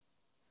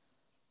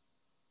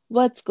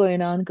What's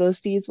going on,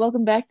 ghosties?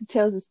 Welcome back to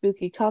Tales of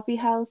Spooky Coffee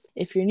House.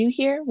 If you're new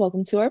here,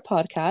 welcome to our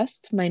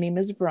podcast. My name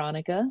is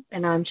Veronica,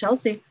 And I'm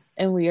Chelsea.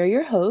 and we are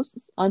your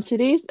hosts. On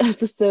today's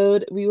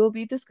episode, we will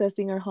be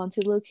discussing our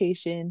haunted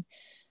location.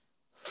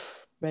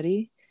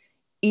 Ready?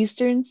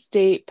 Eastern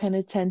State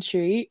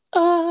Penitentiary.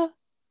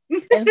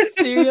 And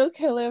serial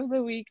killer of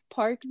the week,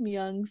 Park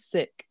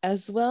Myung-Sik,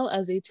 as well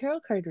as a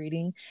tarot card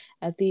reading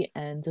at the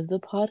end of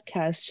the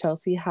podcast.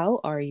 Chelsea, how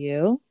are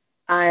you?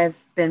 I've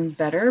been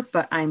better,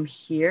 but I'm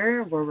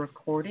here. We're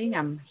recording.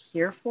 I'm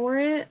here for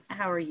it.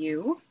 How are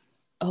you?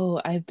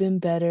 Oh, I've been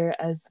better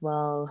as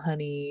well,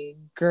 honey.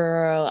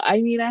 Girl.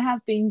 I mean, I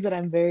have things that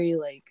I'm very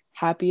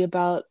happy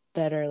about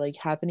that are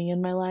happening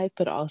in my life,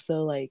 but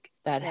also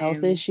that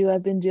health Same. issue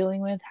I've been dealing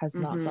with has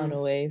not gone Mm-hmm.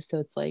 away. So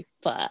it's fuck.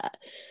 I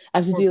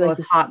have to We're do both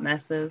this. hot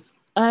messes.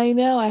 I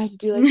know I have to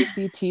do the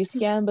CT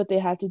scan, but they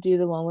have to do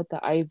the one with the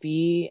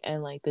IV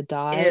and the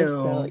dye.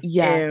 So Ew.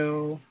 yeah,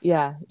 Ew.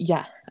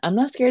 yeah. I'm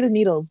not scared of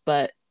needles,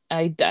 but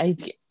yeah.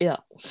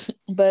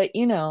 But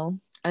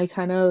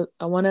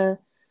I want to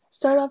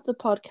start off the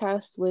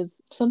podcast with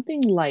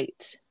something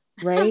light,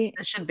 right?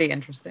 This should be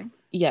interesting.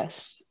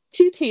 Yes.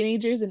 Two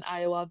teenagers in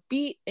Iowa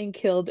beat and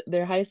killed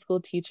their high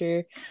school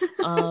teacher,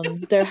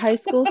 their high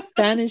school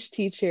Spanish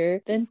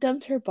teacher, then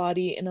dumped her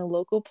body in a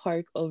local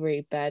park over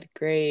a bad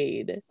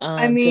grade.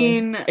 I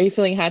mean, Are you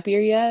feeling happier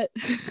yet? I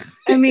Is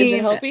it mean,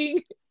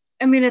 helping?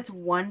 I mean, it's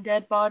one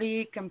dead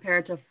body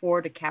compared to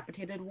four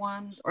decapitated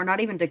ones, or not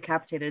even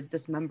decapitated,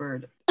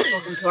 dismembered.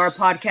 Welcome to our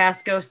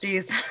podcast,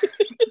 Ghosties.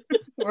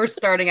 We're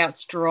starting out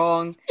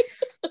strong.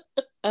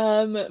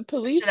 I should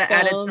Police have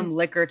added some found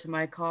liquor to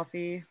my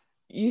coffee.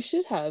 You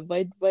should have.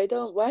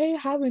 Why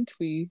haven't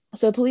we?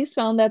 So police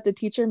found that the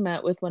teacher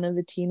met with one of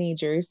the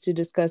teenagers to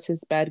discuss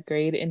his bad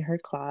grade in her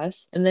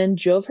class and then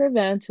drove her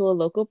van to a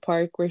local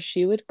park where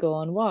she would go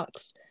on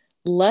walks.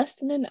 Less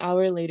than an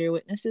hour later,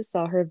 witnesses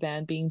saw her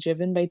van being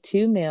driven by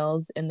two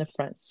males in the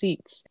front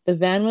seats. The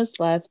van was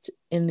left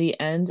in the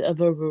end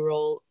of a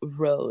rural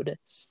road.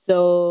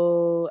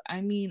 So, I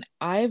mean,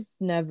 I've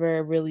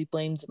never really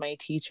blamed my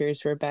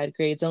teachers for bad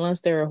grades unless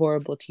they were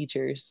horrible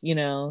teachers.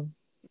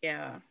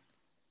 Yeah.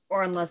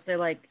 Or unless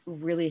they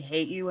really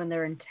hate you and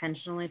they're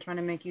intentionally trying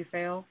to make you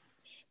fail.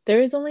 There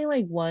was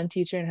only one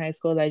teacher in high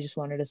school that I just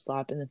wanted to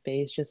slap in the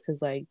face just because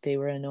they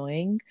were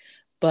annoying.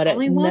 But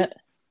Only one?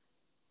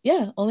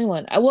 yeah, only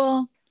one.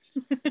 All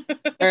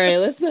right,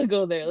 let's not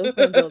go there. Let's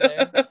not go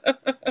there.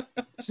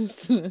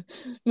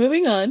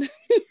 Moving on.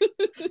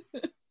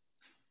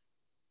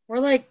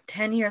 We're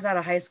 10 years out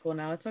of high school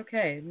now. It's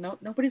okay. No,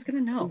 nobody's gonna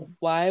know.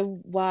 Why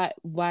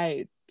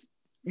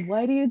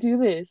do you do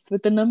this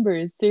with the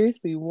numbers?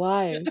 Seriously,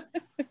 why?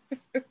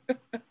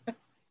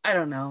 I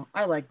don't know.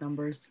 I like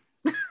numbers.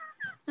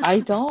 I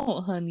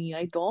don't, honey.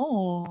 I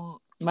don't.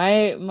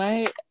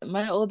 My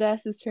old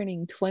ass is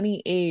turning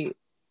 28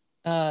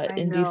 I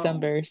in know.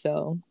 December,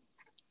 so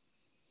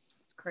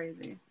It's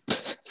crazy.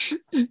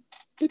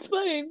 it's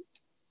fine.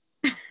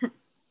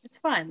 It's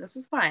fine. This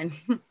is fine.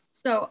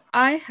 So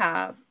I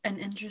have an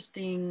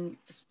interesting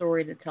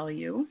story to tell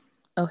you.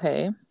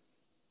 Okay.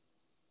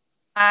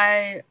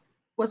 I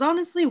was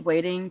honestly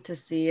waiting to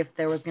see if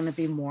there was going to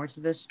be more to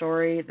this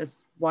story.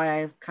 That's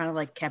why I've kind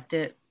of kept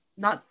it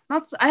not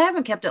I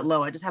haven't kept it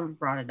low. I just haven't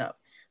brought it up.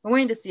 I'm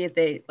waiting to see if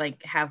they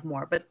have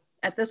more. But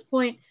at this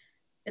point,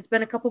 it's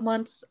been a couple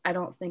months. I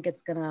don't think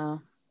it's going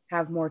to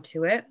have more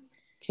to it.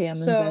 Okay, I'm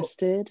So,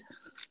 invested.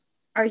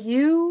 are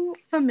you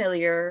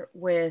familiar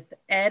with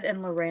Ed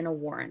and Lorena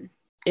Warren?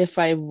 If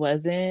I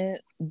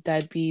wasn't,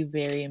 that'd be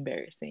very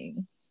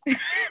embarrassing.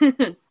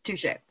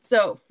 Touche.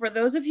 So, for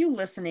those of you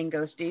listening,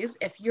 ghosties,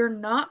 if you're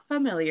not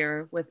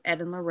familiar with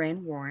Ed and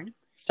Lorraine Warren,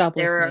 Stop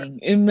they're listening.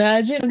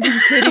 Imagine. I'm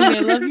just kidding. I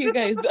love you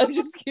guys. I'm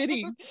just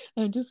kidding.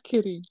 I'm just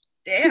kidding.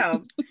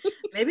 damn.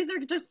 Maybe they're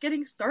just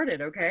getting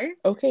started, okay?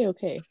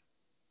 Okay.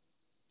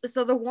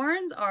 So the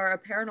Warrens are a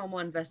paranormal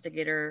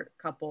investigator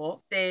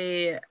couple.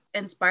 They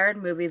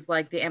inspired movies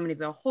like The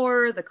Amityville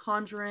Horror, The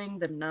Conjuring,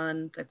 The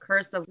Nun, The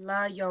Curse of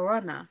La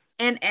Llorona,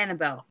 and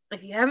Annabelle.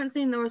 If you haven't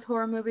seen those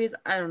horror movies,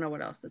 I don't know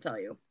what else to tell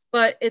you.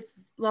 But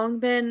it's long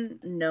been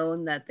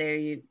known that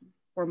they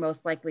were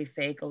most likely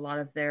fake. A lot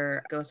of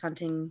their ghost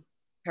hunting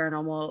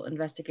paranormal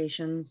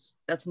investigations,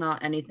 that's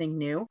not anything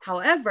new.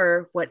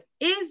 However, what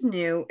is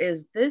new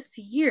is this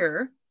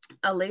year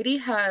a lady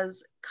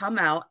has come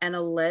out and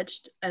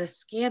alleged a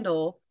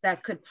scandal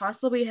that could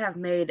possibly have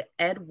made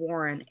Ed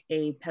Warren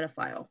a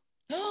pedophile.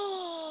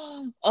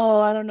 Oh,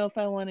 I don't know if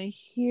I want to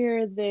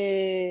hear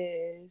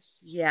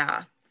this.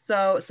 Yeah.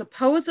 So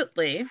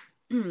supposedly,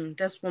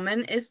 this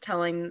woman is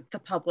telling the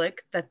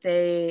public that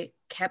they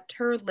kept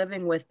her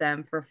living with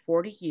them for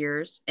 40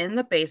 years in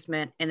the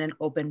basement in an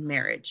open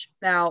marriage.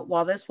 Now,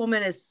 while this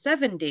woman is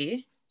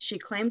 70, she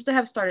claims to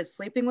have started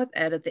sleeping with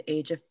Ed at the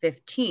age of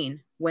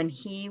 15 when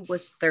he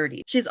was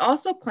 30. She's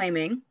also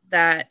claiming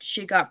that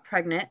she got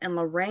pregnant and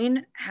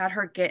Lorraine had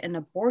her get an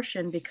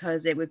abortion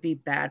because it would be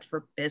bad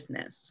for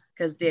business.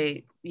 Because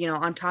they,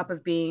 on top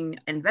of being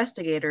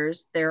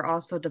investigators, they're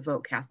also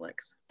devout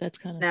Catholics. That's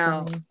kind of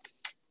Now, funny.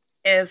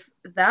 If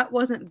that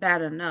wasn't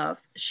bad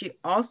enough, she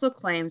also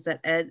claims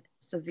that Ed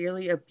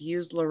severely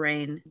abused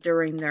Lorraine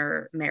during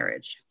their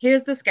marriage.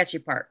 Here's the sketchy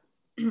part.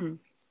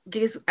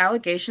 These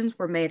allegations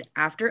were made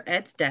after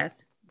Ed's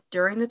death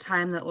during the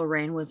time that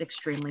Lorraine was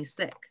extremely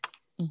sick.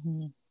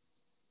 Mm-hmm.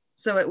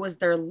 So it was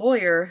their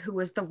lawyer who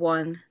was the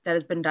one that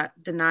has been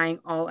denying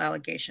all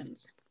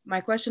allegations. My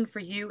question for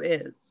you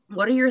is,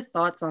 what are your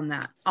thoughts on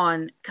that?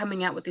 On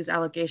coming out with these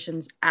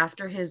allegations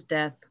after his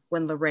death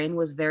when Lorraine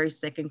was very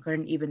sick and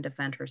couldn't even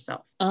defend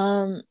herself?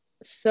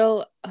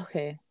 So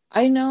okay.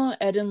 I know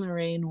Ed and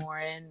Lorraine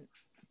Warren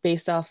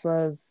based off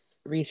of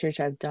research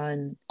I've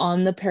done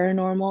on the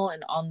paranormal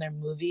and on their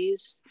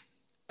movies.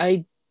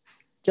 I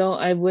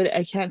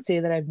I can't say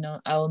that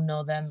I'll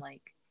know them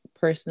like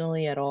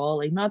personally at all.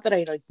 Like not that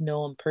I like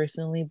know them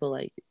personally, but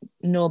like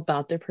know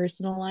about their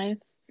personal life.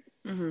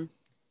 Mm-hmm.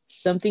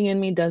 Something in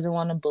me doesn't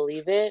want to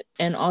believe it.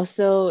 And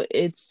also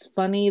it's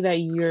funny that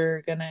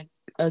you're gonna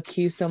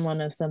accuse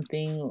someone of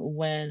something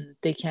when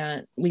they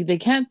can't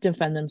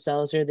defend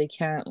themselves, or they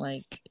can't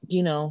like,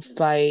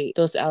 fight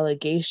those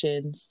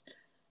allegations.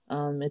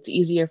 It's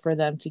easier for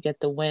them to get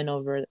the win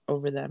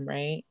over them,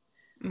 right?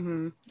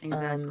 Mm-hmm. um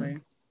Exactly.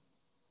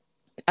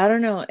 I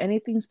don't know.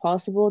 Anything's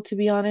possible, to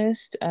be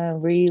honest.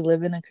 We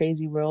live in a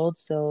crazy world,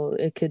 so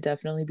it could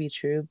definitely be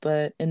true,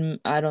 but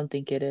I don't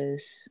think it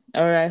is.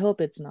 Or I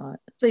hope it's not.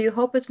 So you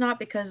hope it's not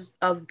because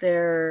of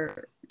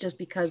just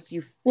because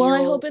you Well,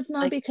 I hope feel it's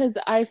not like, because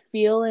I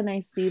feel and I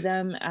see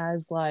them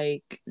as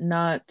like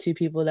not two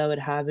people that would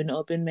have an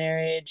open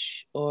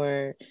marriage,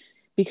 or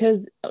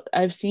because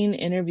I've seen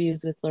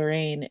interviews with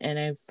Lorraine and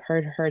I've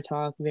heard her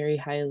talk very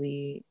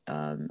highly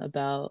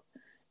about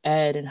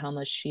Ed and how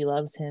much she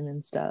loves him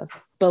and stuff.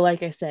 But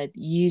like I said,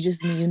 you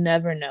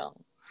never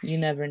know. You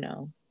never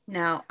know.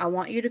 now I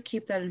want you to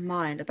keep that in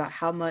mind about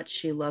how much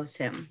she loves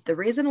him. The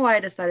reason why I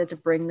decided to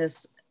bring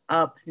this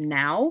up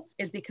now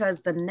is because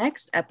the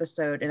next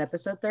episode, in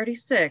episode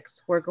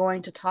 36, we're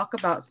going to talk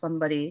about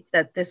somebody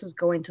that this is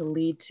going to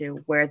lead to,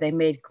 where they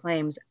made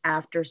claims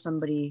after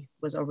somebody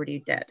was already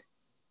dead.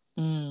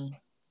 Mm.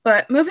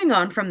 But moving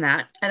on from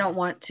that, I don't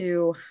want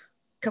to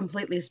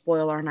completely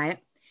spoil our night.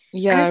 I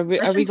have Yeah, some are we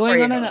questions for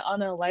going you.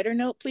 on a lighter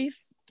note,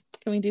 please?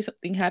 Can we do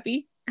something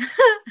happy?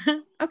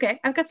 Okay,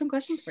 I've got some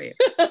questions for you.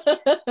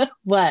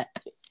 What?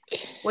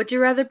 Would you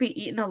rather be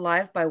eaten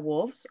alive by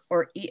wolves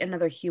or eat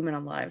another human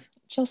alive?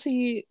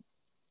 Chelsea,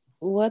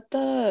 what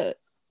the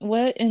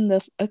what in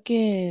the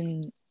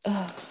fucking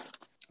ugh.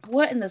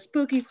 What in the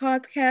spooky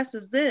podcast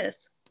is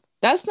this?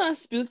 That's not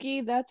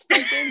spooky, that's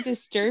fucking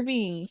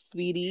disturbing,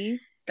 sweetie.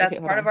 That's Okay,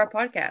 hold part of on. our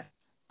podcast.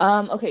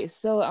 Okay,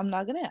 so I'm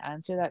not gonna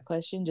answer that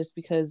question just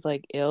because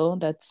like ill,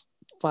 that's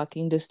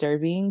fucking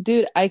disturbing.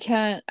 Dude, I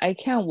can't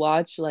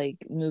watch like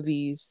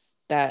movies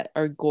that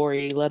are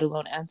gory, let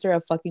alone answer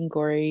a fucking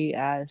gory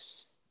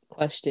ass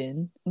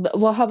question.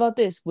 Well, how about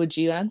this? Would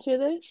you answer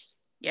this?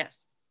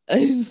 Yes.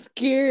 I'm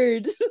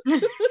scared.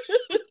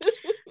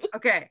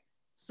 Okay.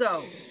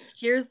 So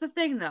here's the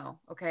thing though.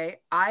 Okay.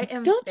 I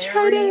am Don't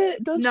try very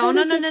to don't no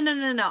try no to no no no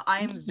no no. I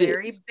am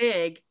very this.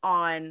 big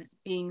on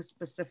being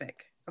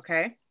specific.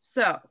 Okay.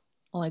 So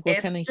Like what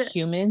if kind of the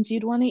humans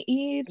you'd want to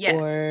eat, yes.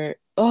 or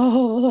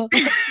oh.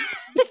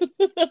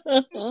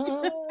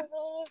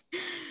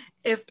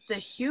 If the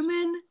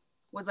human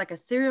was like a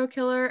serial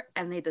killer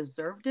and they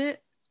deserved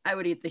it, I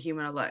would eat the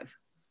human alive.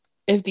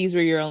 If these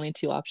were your only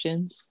two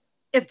options.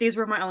 If these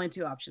were my only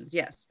two options,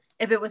 yes.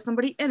 If it was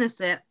somebody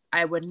innocent,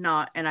 I would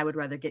not, and I would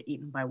rather get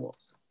eaten by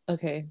wolves.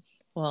 Okay.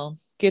 Well,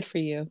 good for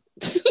you.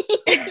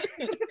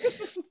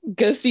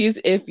 Ghosties,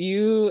 if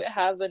you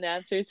have an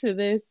answer to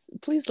this,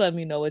 please let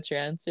me know what your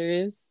answer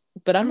is.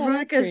 But I'm not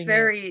Veronica is answering it.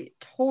 very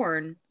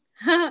torn.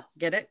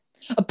 Get it?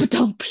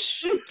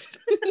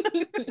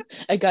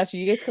 I got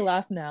you. You guys can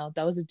laugh now.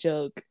 That was a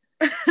joke.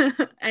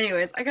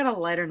 Anyways, I got a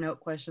lighter note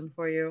question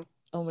for you.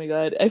 Oh my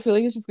god. I feel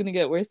like it's just gonna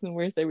get worse and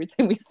worse every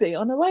time we say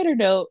on a lighter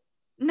note.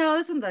 No,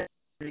 this one's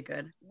pretty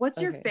good.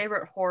 What's your Okay.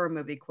 favorite horror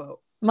movie quote?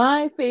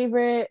 My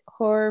favorite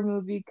horror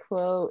movie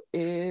quote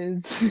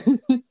is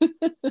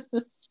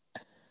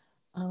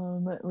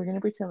we're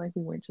gonna pretend like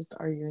we weren't just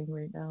arguing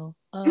right now.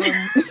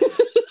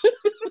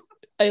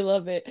 I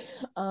love it.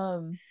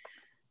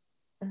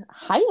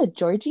 Hiya,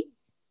 Georgie.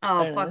 Oh,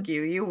 I don't know. fuck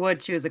you. You would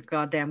choose a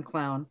goddamn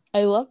clown.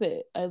 I love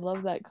it. I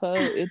love that quote.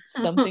 It's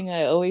something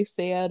I always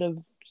say out of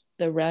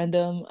the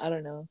random. I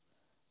don't know.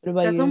 What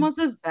about That's you? almost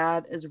as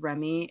bad as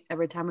Remy.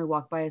 Every time we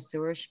walk by a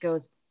sewer, she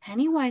goes,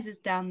 Pennywise is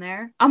down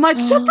there. I'm like,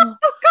 shut the I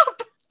fuck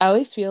up.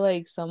 always feel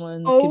like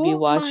someone could be Oh my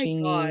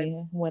watching God.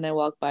 me when I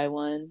walk by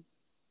one.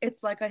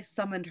 It's like I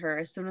summoned her.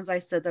 As soon as I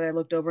said that, I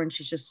looked over and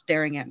she's just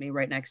staring at me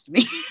right next to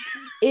me.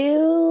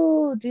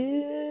 Ew,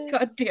 dude.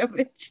 God damn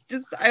it.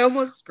 I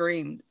almost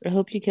screamed. I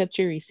hope you kept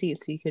your receipt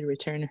so you could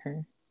return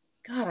her.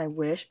 God, I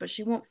wish, but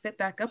she won't fit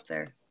back up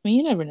there. I mean,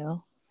 you never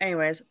know.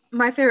 Anyways,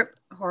 my favorite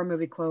horror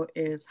movie quote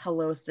is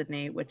Hello,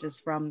 Sydney, which is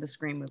from the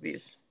Scream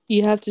movies.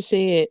 You have to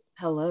say it.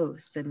 Hello,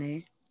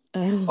 Sydney.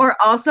 Oh. Or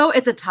also,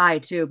 it's a tie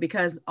too,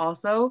 because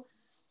also,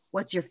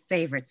 what's your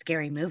favorite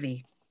scary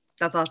movie?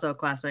 That's also a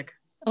classic.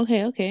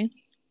 Okay, okay.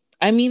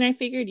 I mean, I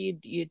figured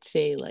you'd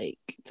say like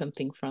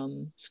something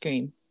from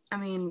Scream. I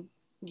mean,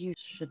 you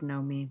should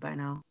know me by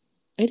now.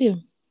 I do.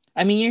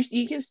 I mean,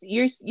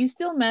 you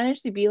still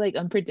manage to be like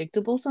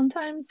unpredictable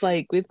sometimes,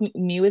 like with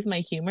me with my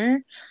humor,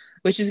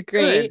 which is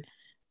great. Good.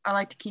 I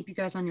like to keep you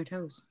guys on your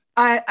toes.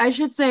 I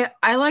should say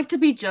I like to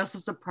be just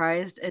as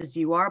surprised as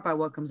you are by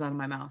what comes out of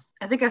my mouth.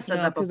 I think I've said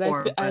No, that because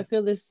before, I but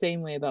feel the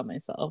same way about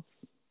myself.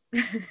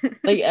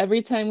 Like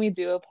every time we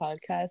do a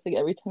podcast, like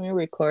every time we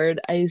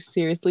record, I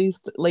seriously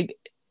like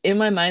in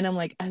my mind, I'm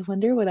like, I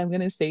wonder what I'm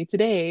gonna say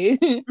today.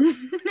 I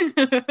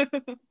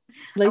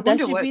Like that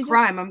wonder should what be just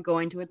crime I'm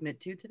going to admit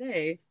to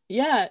today.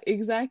 yeah,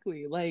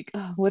 exactly. Like,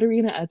 what are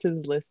we gonna add to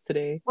the list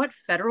today? What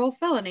federal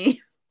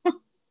felony?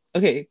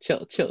 Okay,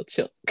 chill, chill,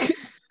 chill.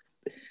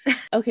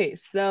 Okay,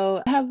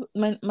 so I have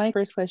my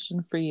first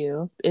question for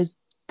you is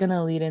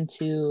gonna lead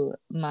into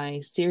my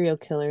serial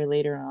killer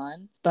later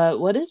on. But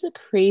what is the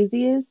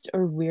craziest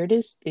or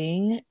weirdest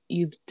thing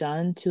you've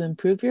done to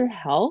improve your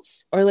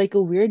health? Or like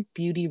a weird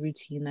beauty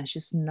routine that's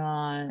just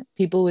not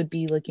people would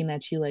be looking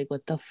at you like,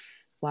 what the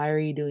why are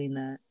you doing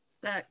that?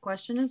 That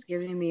question is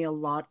giving me a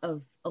lot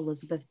of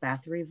Elizabeth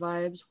Bathory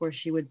vibes, where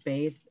she would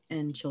bathe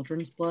in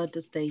children's blood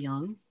to stay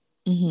young.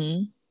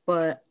 Mm-hmm.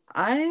 But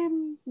I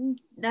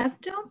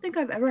don't think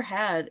I've ever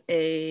had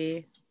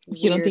a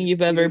You don't think weird you've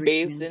beauty ever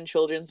bathed routine. in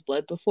children's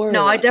blood before or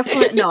No, what? I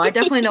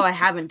definitely know I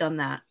haven't done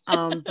that.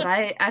 But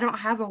I don't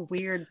have a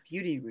weird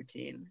beauty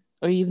routine.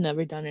 Or you've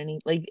never done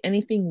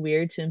anything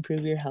weird to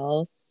improve your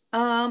health?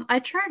 I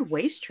tried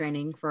waist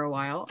training for a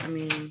while. I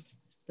mean,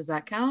 does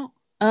that count?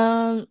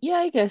 Yeah,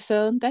 I guess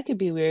so. That could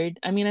be weird.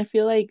 I mean, I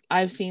feel like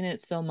I've seen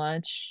it so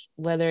much,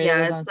 whether it Yeah,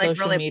 was on it's like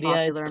social really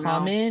media, it's popular now.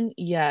 common.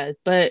 Yeah,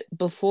 but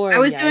before, I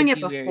was yeah, doing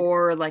it'd it be weird.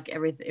 before like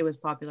everything it was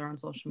popular on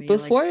social media,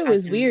 like Before it back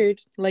was in. weird.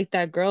 Like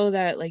that girl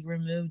that like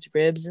removed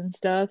ribs and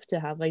stuff to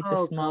have like the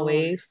Oh small God.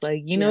 waist,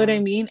 like you know what I Yeah.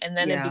 mean? And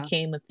then it Yeah.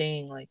 became a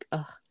thing. Like,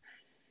 ugh.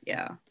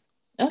 Yeah.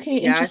 Okay,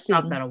 Yeah, I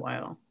stopped interesting. that a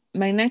while.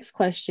 My next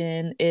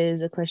question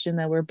is a question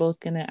that we're both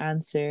gonna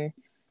answer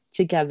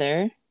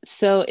together.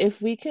 So,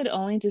 if we could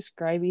only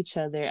describe each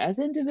other as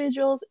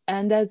individuals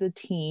and as a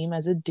team,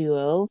 as a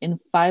duo, in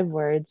 5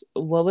 words,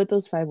 what would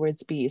those 5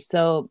 words be?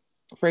 So,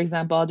 for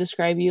example, I'll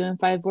describe you in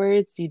 5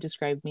 words, you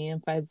describe me in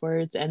 5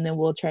 words, and then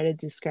we'll try to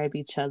describe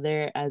each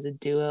other as a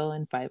duo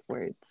in 5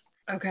 words.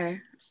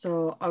 Okay.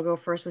 So I'll go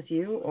first with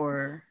you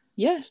or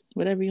Yeah,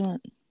 whatever you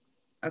want.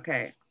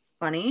 okay.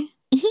 Funny.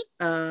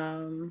 Hold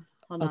I'll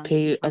on.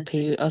 pay I'm you, I'll trying to pay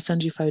think. you, I'll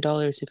send you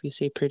 $5 if you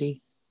say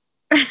pretty.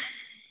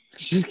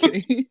 Just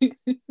kidding.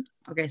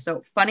 Okay,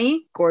 so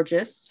funny,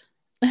 gorgeous,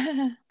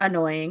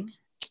 annoying,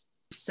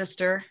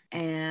 sister,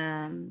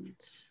 and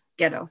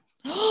ghetto.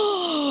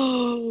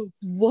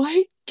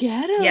 What Yeah.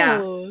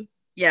 ghetto?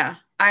 Yeah.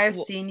 I've Wh-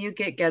 seen you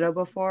get ghetto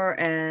before,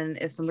 and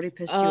if somebody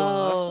pissed you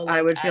off, Oh, I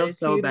like would feel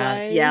so attitude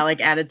bad. Yeah, like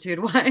wise. attitude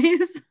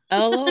wise.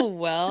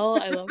 LOL.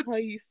 I love how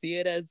you see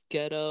it as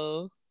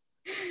ghetto.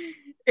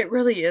 It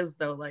really is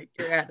though, like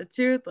your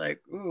attitude, like,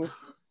 ooh.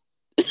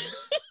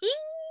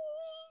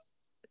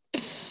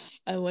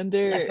 I I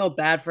wonder, feel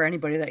bad for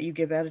anybody that you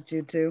give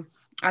attitude to.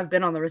 I've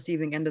been on the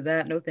receiving end of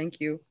that. No, thank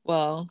you.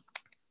 well,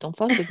 don't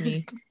fuck with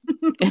me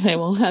and I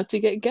won't have to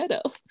get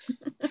ghetto.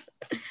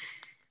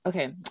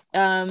 Okay.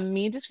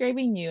 Me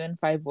describing you in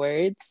 5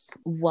 words.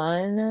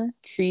 One,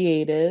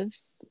 creative.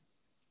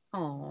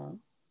 Oh.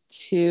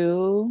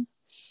 Two,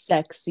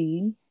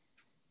 sexy.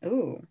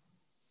 Ooh.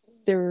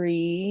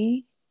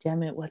 Three,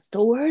 damn it, what's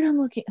the word I'm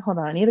looking? Hold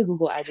on, I need to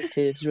Google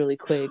adjectives really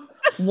quick.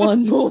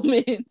 One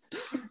moment.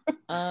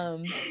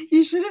 Um,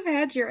 You should have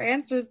had your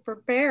answers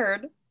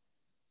prepared.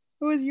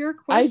 It was your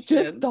I just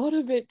question. thought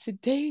of it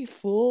today,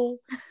 fool.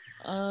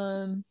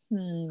 What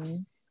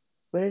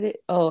did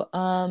it?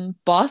 Oh,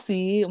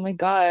 bossy. Oh my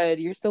God,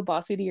 you're so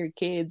bossy to your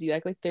kids. You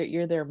act like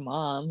you're their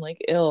mom.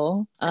 Like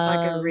ill. If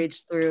I could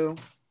reach through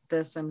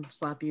this and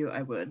slap you,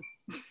 I would.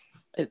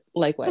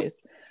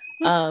 Likewise.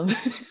 Um,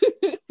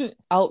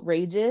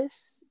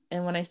 outrageous.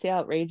 And when I say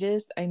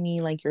outrageous, I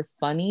mean like you're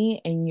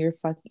funny and you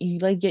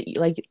like get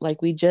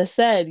like we just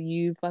said,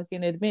 you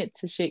fucking admit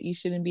to shit you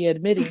shouldn't be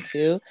admitting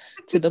to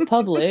the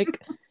public.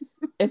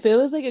 If it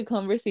was like a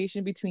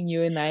conversation between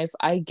you and I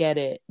get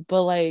it.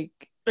 But like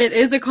It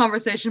is a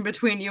conversation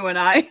between you and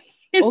I.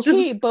 It's just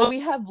okay, but we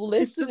have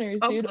it's just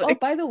listeners, dude. Oh, public.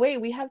 by the way,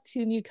 we have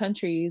 2 new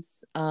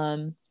countries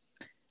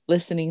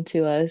listening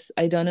to us.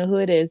 I don't know who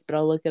it is, but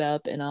I'll look it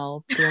up and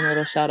I'll do a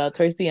little shout out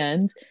towards the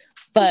end.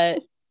 But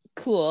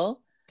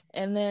cool.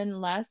 And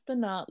then last but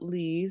not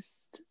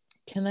least,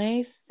 can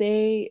I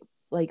say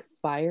like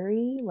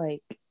fiery?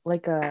 Like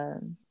a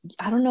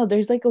I don't know,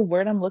 there's like a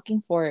word I'm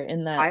looking for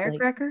in that like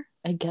Firecracker?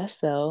 I guess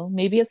so.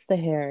 Maybe it's the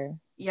hair.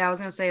 Yeah, I was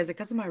gonna say, is it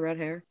because of my red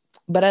hair?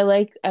 But I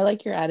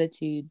like your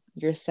attitude,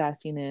 your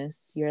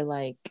sassiness. You're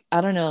like, I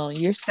don't know,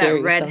 you're That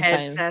scary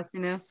redhead sometimes.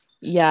 sassiness.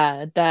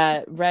 Yeah,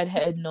 that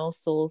redhead no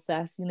soul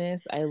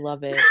sassiness. I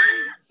love it.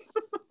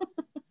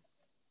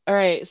 All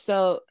right,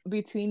 so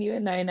between you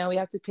and I, now we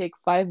have to pick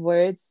 5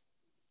 words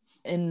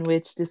in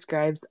which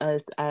describes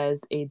us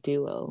as a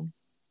duo.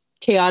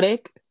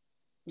 Chaotic,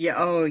 Yeah.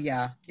 Oh,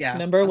 yeah. Yeah.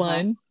 number Uh huh.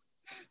 one.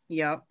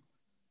 Yep.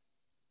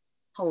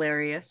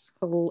 Hilarious.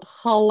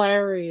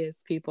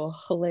 Hilarious, people.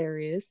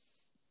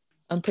 Hilarious.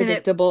 Does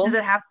Unpredictable.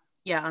 it have,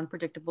 yeah,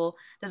 unpredictable.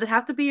 Does it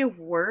have to be a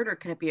word or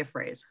can it be a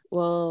phrase?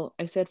 Well,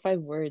 I said 5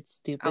 words,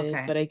 stupid,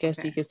 Okay. but I guess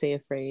you Okay. could say a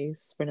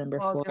phrase for number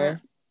Well,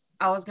 four.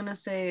 I was gonna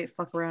say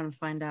fuck around and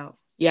find out.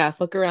 Yeah,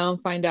 fuck around,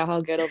 find out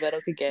how ghetto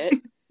Beto could get.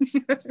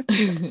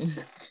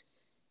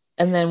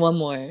 And then one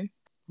more.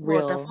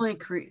 Well, Real.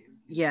 definitely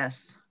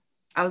yes.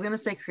 I was gonna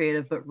say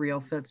creative, but real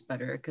fits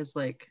better because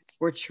like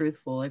we're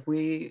truthful. Like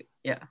we,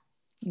 yeah,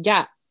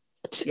 Yeah.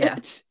 yeah.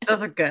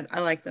 Those are good.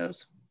 I like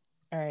those.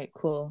 All right,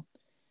 cool.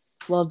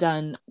 Well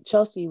done.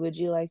 Chelsea, would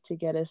you like to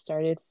get us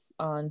started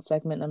on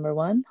segment number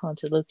one,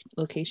 haunted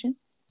location?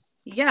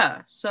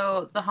 Yeah.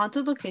 So the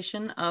haunted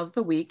location of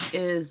the week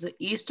is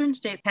Eastern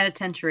State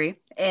Penitentiary,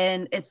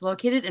 and it's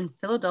located in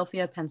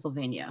Philadelphia,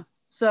 Pennsylvania.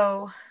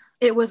 So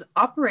it was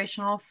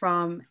operational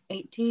from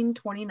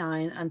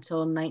 1829 until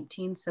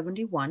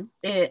 1971.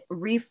 It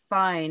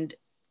refined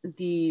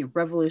the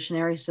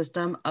revolutionary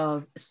system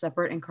of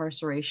separate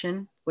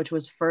incarceration, which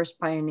was first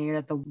pioneered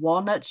at the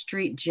Walnut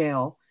Street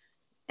Jail,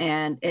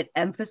 and it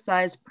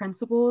emphasized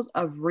principles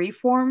of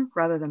reform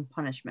rather than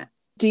punishment.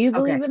 Do you Okay.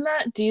 believe in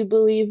that? Do you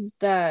believe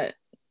that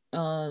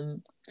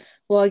um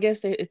well, I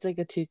guess it's like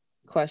a two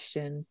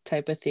question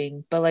type of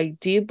thing, but like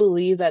do you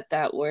believe that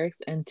that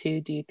works? And two,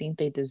 do you think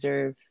they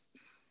deserve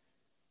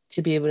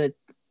to be able to,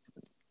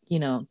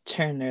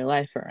 turn their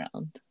life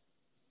around?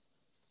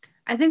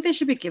 I think they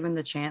should be given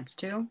the chance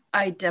to.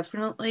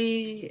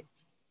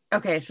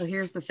 Okay, so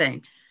here's the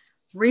thing.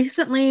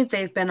 Recently,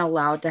 they've been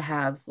allowed to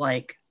have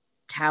like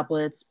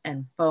tablets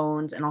and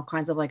phones and all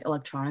kinds of like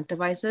electronic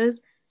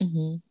devices.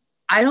 Mm-hmm.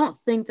 I don't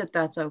think that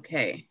that's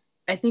okay.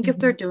 I think if Mm-hmm.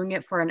 they're doing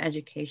it for an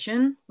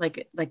education,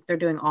 like they're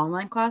doing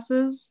online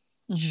classes,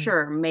 Mm-hmm.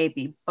 sure,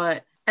 maybe,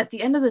 but at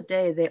the end of the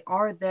day, they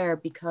are there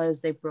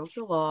because they broke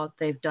the law,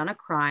 they've done a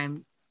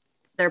crime.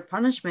 Their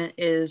punishment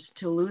is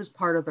to lose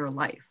part of their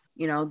life.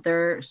 You know,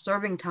 they're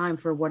serving time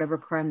for whatever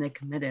crime they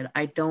committed.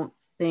 I don't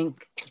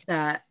think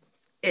that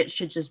it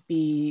should just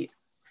be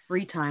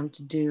free time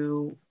to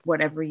do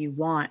whatever you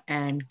want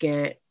and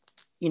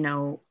you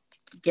know,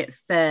 get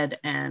fed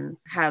and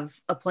have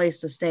a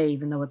place to stay,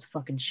 even though it's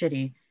fucking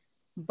shitty.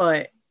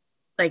 But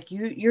like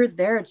you're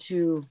there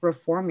to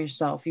reform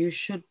yourself. You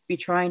should be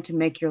trying to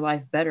make your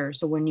life better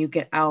so when you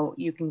get out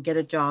you can get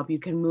a job, you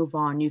can move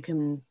on, you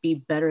can be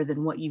better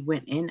than what you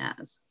went in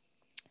as.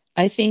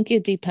 I think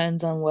it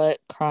depends on what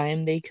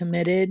crime they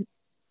committed.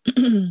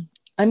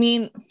 I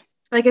mean,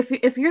 Like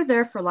if you're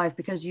there for life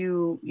because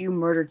you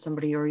murdered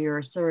somebody or you're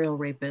a serial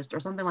rapist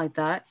or something like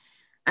that,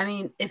 I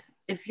mean,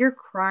 if your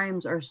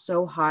crimes are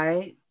so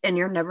high and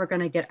you're never going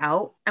to get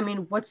out, I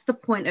mean, what's the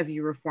point of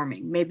you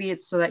reforming? Maybe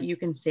it's so that you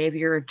can save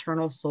your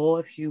eternal soul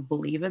if you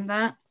believe in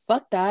that.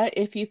 fuck that.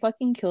 If you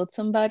fucking killed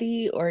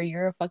somebody or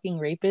you're a fucking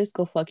rapist,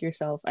 go fuck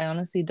yourself. I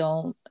honestly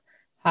don't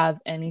have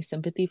any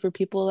sympathy for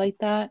people like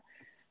that.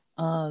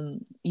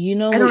 You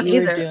know I what don't you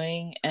were either.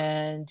 doing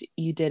and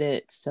you did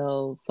it,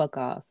 so fuck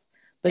off.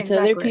 But to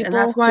other Exactly. And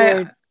people who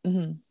are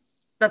mhm,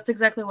 that's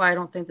exactly why I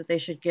don't think that they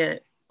should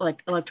get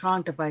like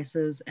electronic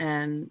devices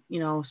and,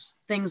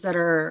 things that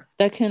are,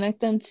 that connect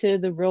them to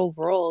the real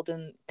world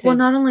and well, could,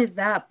 not only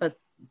that, but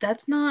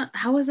that's not,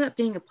 how is that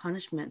being a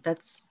punishment?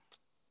 That's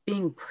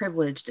being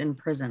privileged in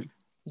prison.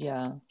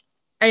 yeah,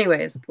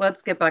 Anyways,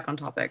 let's get back on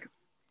topic.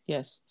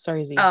 yes,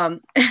 sorry Z.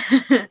 Um,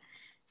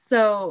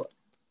 so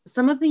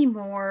some of the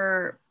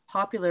more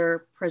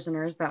popular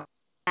prisoners that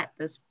at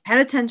this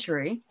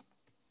penitentiary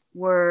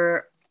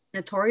were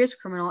notorious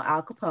criminal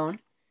Al Capone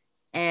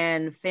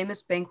and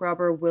famous bank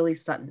robber Willie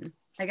Sutton.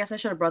 I guess I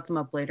should have brought them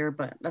up later,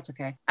 but that's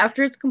okay.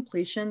 After its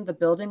completion, the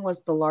building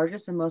was the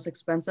largest and most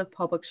expensive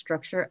public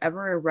structure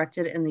ever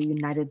erected in the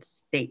United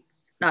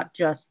States, not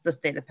just the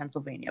state of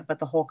Pennsylvania, but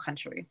the whole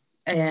country.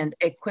 Mm. And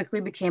it quickly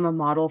became a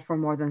model for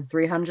more than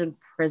 300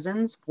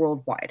 prisons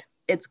worldwide.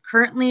 It's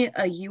currently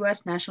a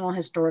U.S. National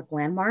Historic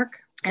Landmark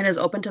and is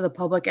open to the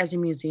public as a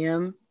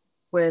museum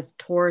with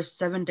tours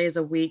 7 days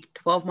a week,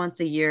 12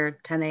 months a year,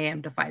 10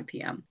 a.m. to 5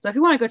 p.m. So if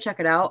you want to go check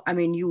it out, I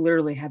mean, you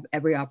literally have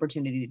every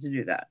opportunity to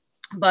do that.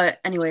 But,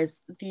 anyways,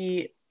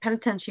 the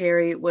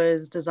penitentiary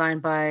was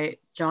designed by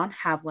John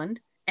Havland,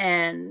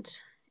 and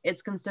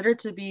it's considered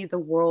to be the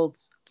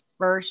world's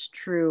first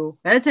true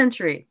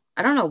penitentiary.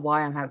 I don't know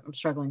why I'm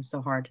struggling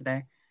so hard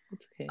today.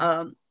 It's okay.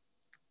 Um,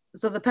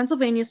 so the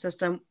Pennsylvania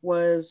system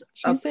was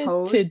She said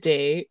opposed.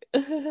 today.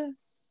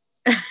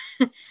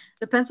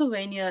 The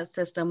Pennsylvania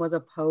system was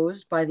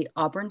opposed by the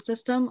Auburn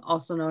system,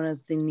 also known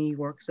as the New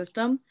York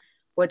system,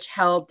 which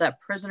held that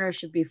prisoners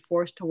should be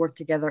forced to work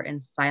together in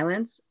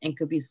silence and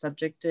could be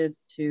subjected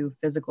to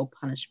physical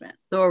punishment.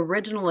 So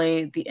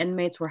originally, the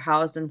inmates were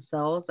housed in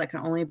cells that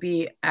can only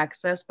be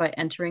accessed by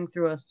entering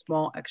through a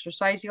small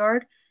exercise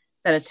yard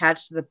that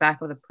attached to the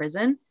back of the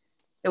prison.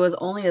 It was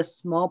only a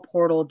small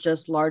portal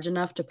just large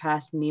enough to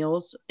pass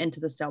meals into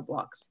the cell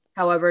blocks.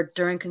 However,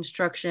 during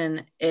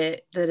construction,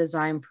 the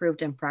design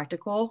proved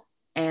impractical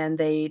and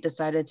they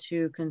decided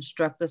to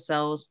construct the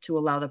cells to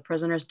allow the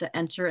prisoners to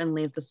enter and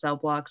leave the cell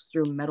blocks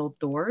through metal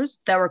doors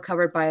that were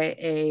covered by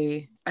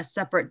a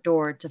separate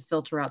door to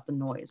filter out the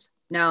noise.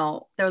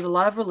 Now, there was a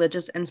lot of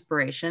religious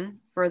inspiration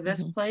for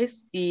this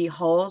place. The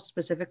halls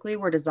specifically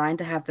were designed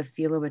to have the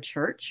feel of a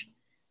church,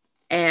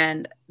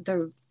 and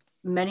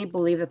many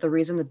believe that the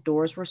reason the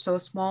doors were so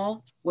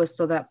small was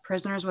so that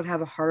prisoners would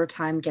have a harder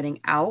time getting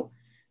out,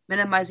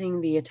 minimizing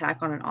the attack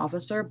on an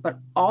officer, but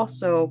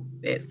also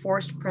it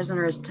forced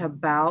prisoners to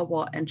bow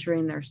while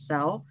entering their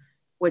cell,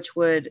 which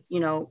would,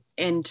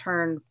 in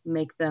turn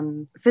make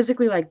them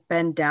physically like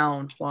bend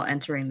down while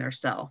entering their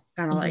cell,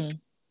 kind of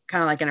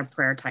like in a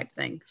prayer type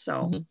thing.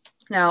 So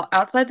now,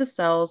 outside the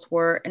cells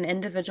were an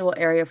individual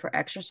area for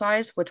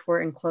exercise, which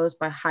were enclosed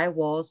by high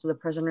walls so the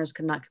prisoners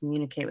could not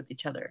communicate with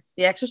each other.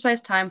 The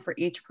exercise time for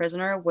each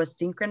prisoner was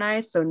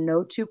synchronized, so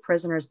no two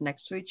prisoners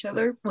next to each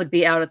other would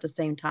be out at the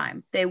same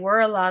time. They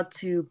were allowed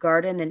to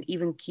garden and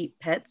even keep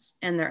pets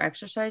in their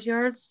exercise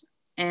yards.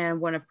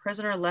 And when a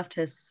prisoner left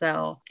his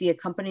cell, the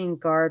accompanying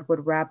guard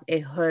would wrap a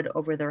hood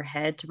over their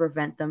head to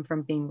prevent them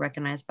from being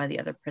recognized by the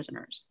other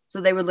prisoners.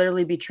 So they would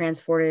literally be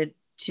transported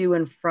to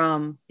and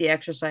from the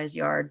exercise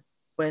yard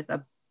with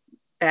a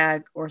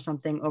bag or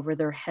something over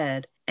their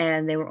head,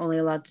 and they were only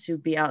allowed to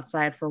be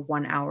outside for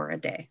 1 hour a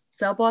day.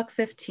 Cell block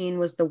 15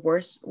 was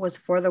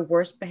for the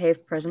worst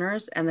behaved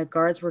prisoners, and the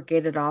guards were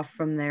gated off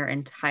from there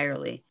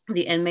entirely.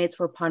 The inmates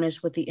were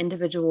punished with the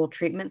individual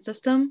treatment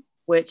system,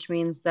 which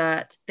means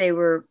that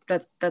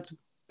that's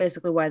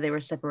basically why they were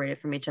separated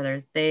from each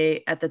other.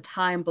 They, at the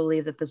time,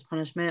 believed that this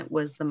punishment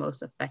was the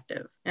most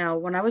effective. Now,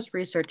 when I was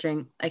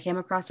researching, I came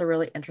across a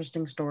really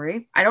interesting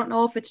story. I don't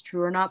know if it's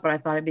true or not, but I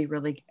thought it'd be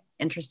really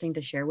interesting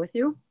to share with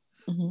you.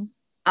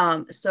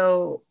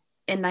 So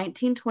in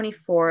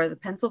 1924, the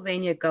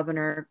Pennsylvania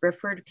governor,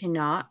 Gifford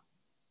Pinot,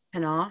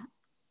 we'll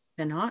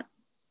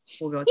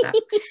go with that,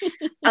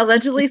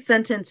 allegedly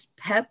sentenced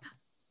Pep,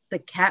 the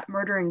cat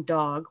murdering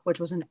dog, which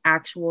was an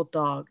actual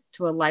dog,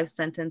 to a life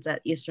sentence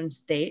at Eastern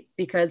State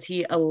because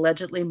he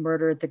allegedly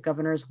murdered the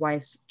governor's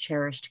wife's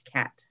cherished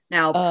cat.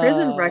 Now,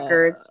 prison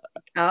records,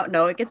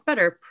 no, it gets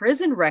better.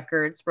 Prison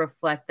records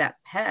reflect that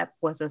Pep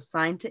was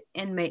assigned to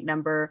inmate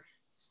number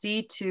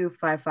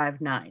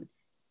C2559,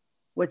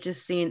 which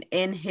is seen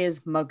in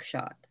his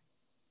mugshot.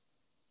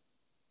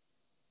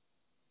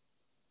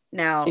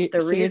 Now,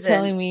 so you're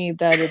telling me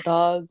that a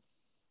dog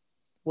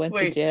went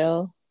to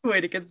jail?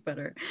 Wait, it gets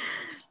better.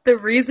 The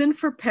reason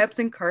for Pep's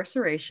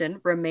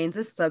incarceration remains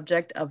a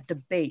subject of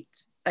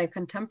debate. A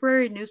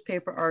contemporary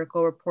newspaper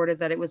article reported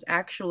that it was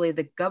actually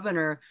the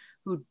governor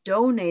who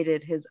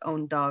donated his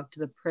own dog to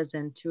the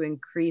prison to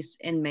increase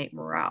inmate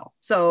morale.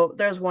 So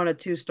there's one of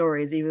two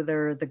stories.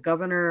 Either the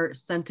governor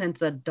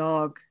sentenced a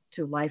dog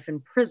to life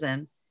in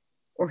prison,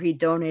 or he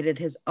donated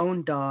his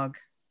own dog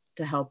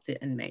to help the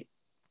inmate.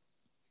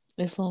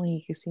 If only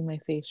you could see my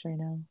face right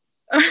now.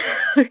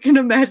 I can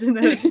imagine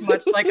that it's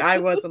much like I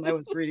was when I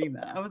was reading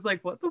that. I was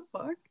like, what the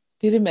fuck?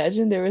 Dude,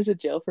 imagine there was a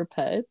jail for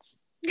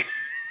pets.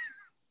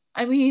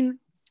 I mean,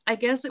 I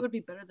guess it would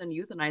be better than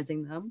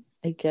euthanizing them.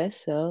 I guess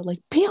so. Like,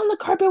 pee on the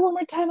carpet one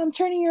more time. I'm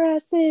turning your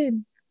ass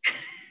in.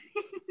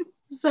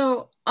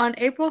 So, on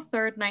April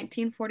 3rd,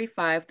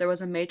 1945, there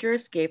was a major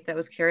escape that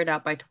was carried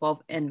out by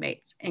 12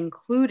 inmates,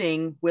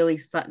 including Willie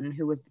Sutton,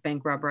 who was the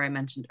bank robber I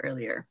mentioned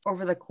earlier.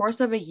 Over the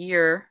course of a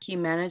year, he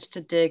managed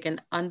to dig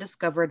an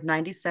undiscovered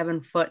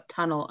 97-foot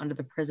tunnel under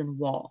the prison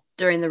wall.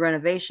 During the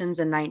renovations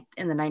in the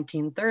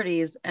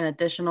 1930s, an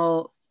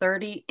additional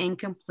 30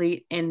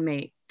 incomplete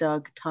inmate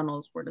dug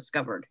tunnels were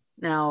discovered.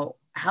 Now,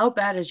 how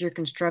bad is your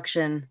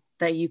construction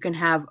that you can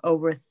have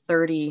over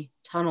 30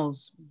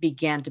 tunnels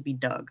began to be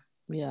dug?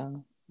 Yeah.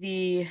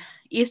 The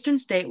Eastern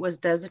State was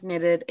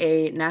designated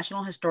a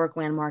National Historic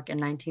Landmark in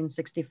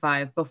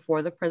 1965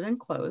 before the prison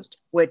closed,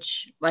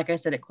 which, like I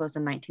said, it closed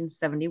in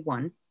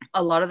 1971.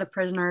 A lot of the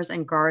prisoners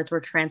and guards were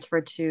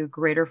transferred to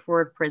Greater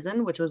Ford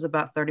Prison, which was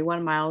about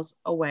 31 miles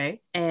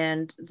away.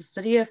 And the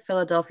city of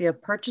Philadelphia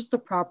purchased the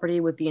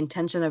property with the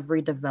intention of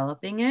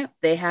redeveloping it.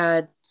 They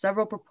had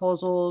several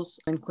proposals,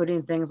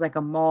 including things like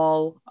a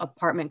mall,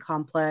 apartment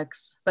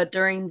complex. But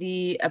during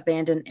the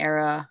abandoned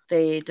era,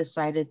 they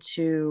decided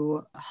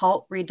to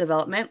halt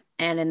redevelopment.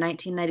 And in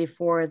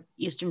 1994,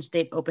 Eastern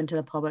State opened to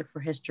the public for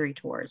history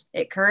tours.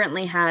 It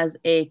currently has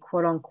a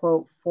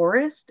quote-unquote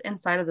forest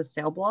inside of the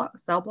cell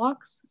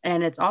blocks,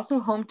 and it's also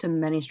home to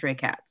many stray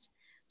cats.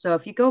 So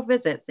if you go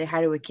visit, say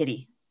hi to a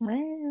kitty.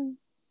 I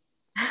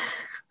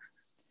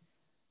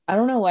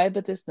don't know why,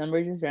 but this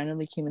number just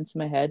randomly came into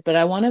my head. But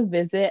I want to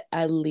visit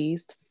at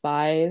least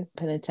 5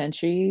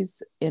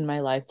 penitentiaries in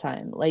my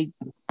lifetime. Like,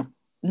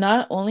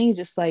 not only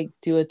just like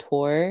do a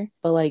tour,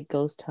 but like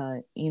ghost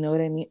hunt. You know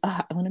what I mean?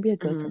 I want to be a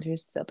ghost hunter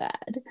so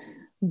bad.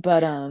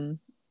 But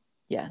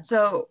yeah.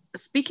 So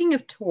speaking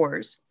of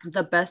tours,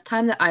 the best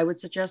time that I would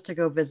suggest to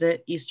go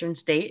visit Eastern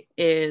State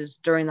is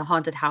during the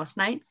haunted house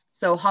nights.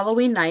 So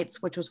Halloween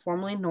nights, which was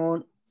formerly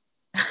known.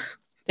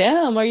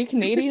 Damn, are you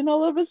Canadian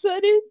all of a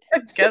sudden? I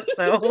guess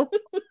so.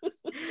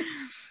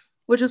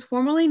 which is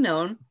formerly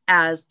known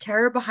as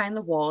Terror Behind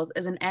the Walls,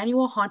 is an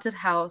annual haunted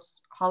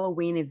house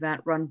Halloween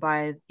event run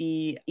by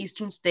the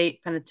Eastern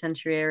State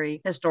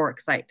Penitentiary Historic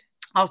Site,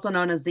 also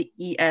known as the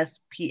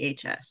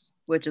ESPHS,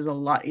 which is a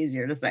lot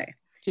easier to say.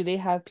 Do they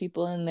have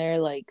people in there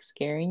like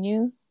scaring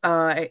you?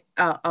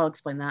 I'll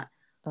explain that.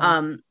 Oh.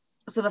 Um,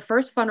 so the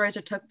first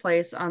fundraiser took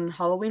place on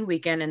Halloween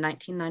weekend in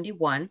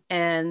 1991,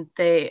 and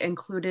they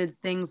included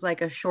things like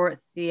a short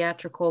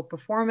theatrical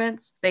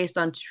performance based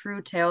on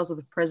true tales of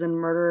the prison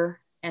murder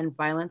and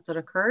violence that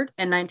occurred.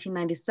 In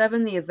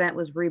 1997, the event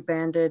was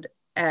rebranded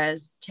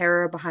as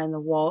Terror Behind the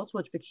Walls,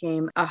 which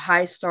became a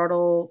high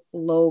startle,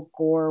 low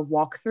gore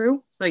walkthrough.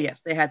 So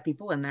yes, they had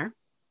people in there.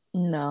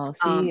 No,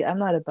 see, Um, I'm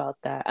not about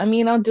that. I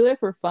mean, I'll do it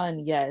for fun,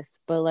 yes,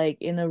 but like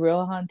in a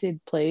real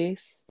haunted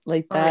place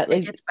like oh, that, it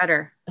like, gets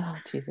better. oh,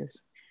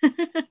 Jesus.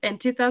 In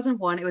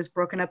 2001, it was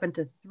broken up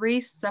into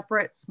three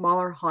separate,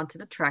 smaller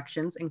haunted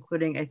attractions,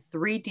 including a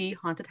 3D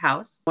haunted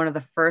house, one of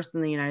the first in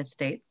the United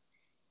States.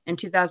 In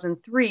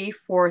 2003,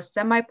 four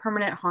semi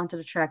permanent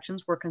haunted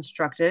attractions were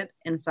constructed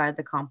inside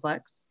the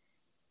complex.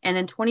 And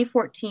in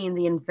 2014,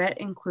 the event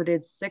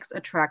included six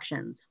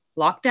attractions: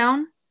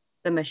 Lockdown,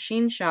 the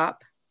Machine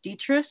Shop,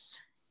 Dietrich's,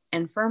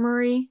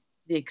 Infirmary,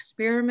 The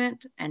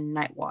Experiment, and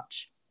Night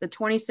Watch. The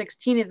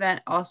 2016 event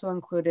also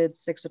included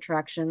six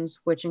attractions,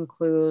 which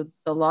include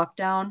the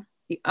Lockdown,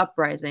 the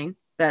Uprising,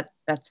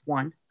 that's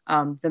one,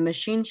 the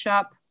Machine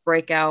Shop,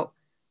 Breakout,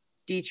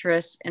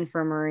 Dietrich's,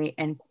 Infirmary,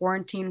 and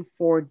Quarantine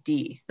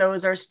 4D.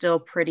 Those are still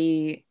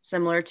pretty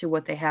similar to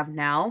what they have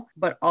now,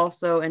 but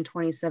also in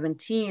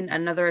 2017,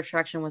 another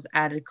attraction was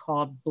added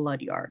called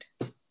Blood Yard.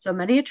 So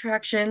many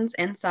attractions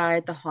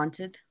inside the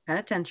haunted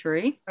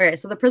penitentiary. Okay,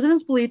 so the prison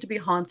is believed to be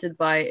haunted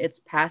by its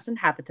past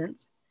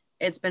inhabitants.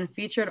 It's been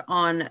featured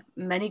on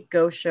many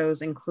ghost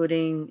shows,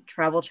 including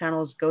Travel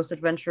Channel's Ghost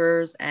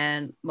Adventurers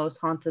and Most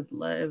Haunted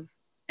Live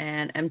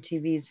and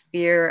MTV's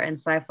Fear and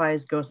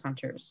Sci-Fi's Ghost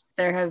Hunters.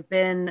 There have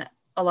been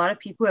a lot of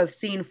people who have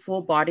seen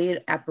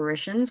full-bodied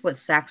apparitions with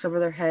sacks over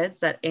their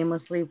heads that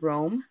aimlessly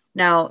roam.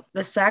 Now,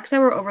 the sacks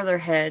that were over their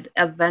head,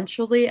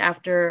 eventually,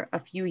 after a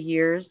few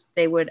years,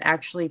 they would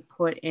actually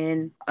put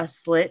in a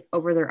slit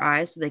over their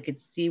eyes so they could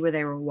see where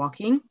they were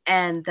walking.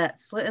 And that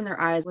slit in their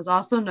eyes was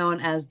also known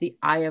as the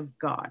Eye of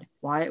God.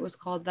 Why it was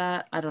called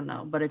that, I don't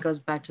know, but it goes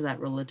back to that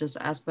religious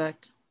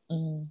aspect.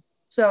 Mm.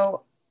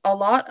 So a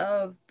lot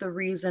of the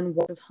reason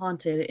what is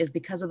haunted is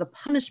because of the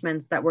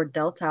punishments that were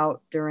dealt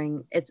out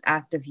during its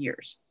active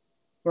years.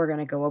 We're going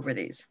to go over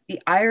these. The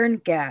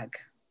iron gag.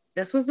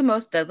 This was the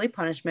most deadly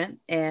punishment,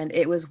 and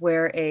it was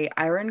where a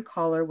iron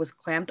collar was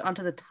clamped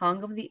onto the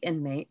tongue of the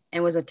inmate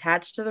and was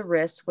attached to the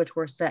wrists, which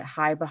were set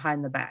high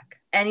behind the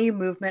back. Any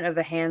movement of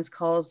the hands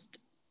caused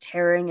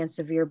tearing and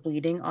severe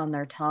bleeding on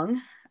their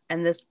tongue,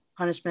 and this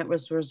punishment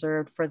was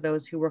reserved for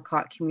those who were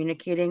caught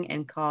communicating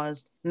and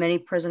caused many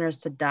prisoners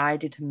to die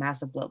due to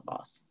massive blood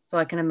loss. So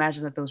I can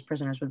imagine that those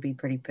prisoners would be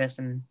pretty pissed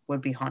and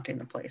would be haunting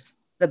the place.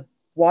 The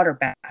water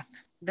bath.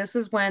 This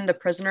is when the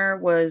prisoner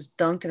was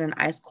dunked in an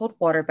ice-cold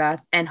water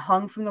bath and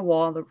hung from the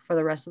wall for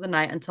the rest of the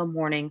night until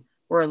morning,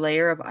 where a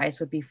layer of ice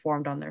would be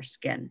formed on their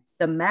skin.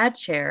 The mad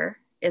chair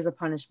is a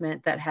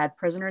punishment that had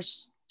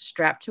prisoners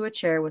strapped to a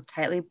chair with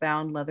tightly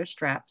bound leather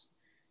straps.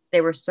 They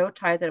were so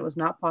tight that it was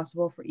not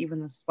possible for even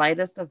the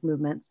slightest of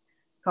movements,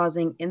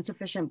 causing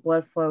insufficient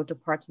blood flow to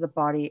parts of the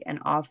body and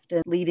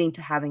often leading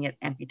to having it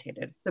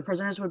amputated. The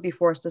prisoners would be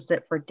forced to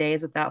sit for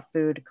days without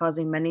food,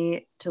 causing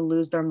many to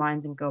lose their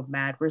minds and go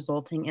mad,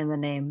 resulting in the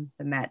name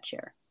the Mad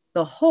Chair.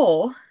 The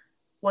hole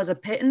was a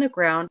pit in the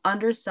ground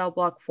under cell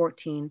block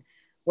 14,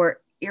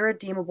 where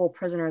irredeemable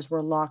prisoners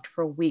were locked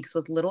for weeks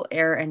with little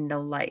air and no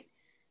light.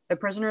 The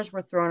prisoners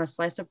were thrown a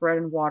slice of bread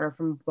and water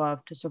from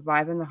above to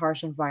survive in the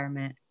harsh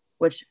environment,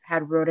 which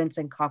had rodents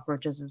and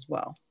cockroaches as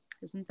well.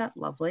 Isn't that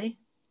lovely?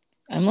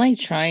 I'm like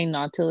trying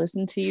not to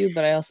listen to you,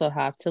 but I also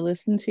have to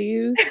listen to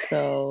you.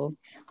 So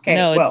Okay,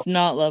 no, well, it's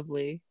not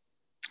lovely.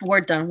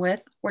 we're done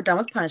with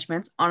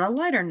punishments. On a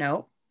lighter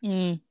note,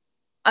 Mm.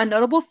 a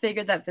notable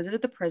figure that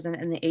visited the prison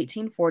in the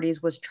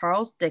 1840s was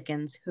Charles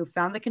Dickens, who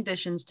found the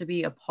conditions to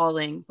be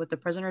appalling, with the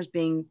prisoners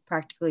being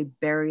practically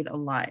buried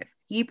alive.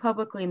 He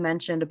publicly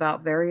mentioned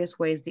about various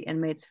ways the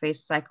inmates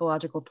faced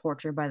psychological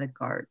torture by the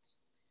guards.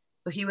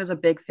 So he was a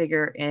big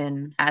figure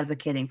in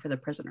advocating for the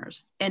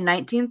prisoners. In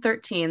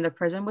 1913, the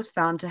prison was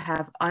found to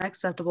have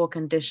unacceptable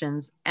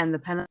conditions, and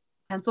the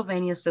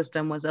Pennsylvania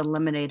system was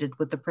eliminated,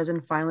 with the prison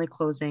finally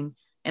closing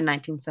in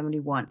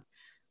 1971.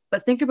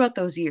 But think about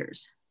those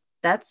years.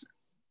 That's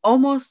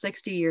almost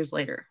 60 years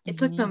later. It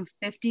took Hmm. them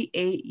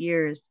 58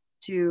 years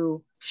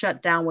to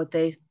shut down what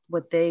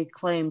they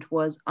claimed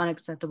was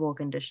unacceptable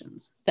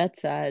conditions.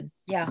 That's sad.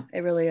 Yeah, it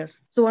really is.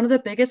 So one of the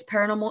biggest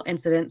paranormal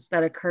incidents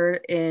that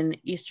occurred in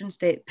Eastern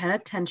State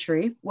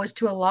Penitentiary was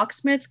to a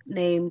locksmith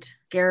named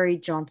Gary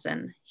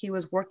Johnson. He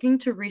was working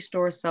to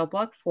restore cell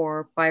block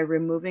 4 by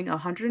removing a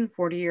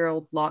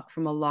 140-year-old lock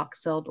from a locked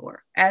cell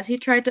door. As he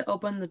tried to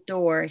open the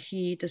door,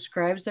 he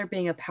describes there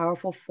being a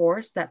powerful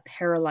force that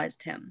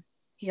paralyzed him.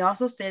 He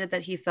also stated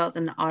that he felt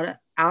an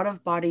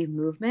out-of-body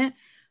movement,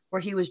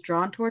 where he was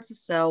drawn towards the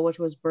cell, which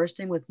was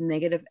bursting with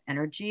negative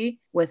energy,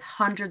 with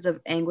hundreds of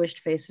anguished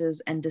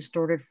faces and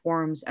distorted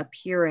forms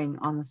appearing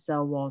on the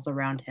cell walls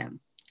around him.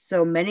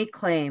 So many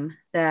claim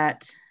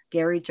that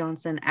Gary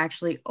Johnson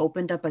actually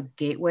opened up a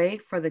gateway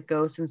for the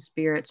ghosts and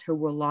spirits who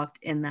were locked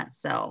in that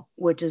cell,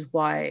 which is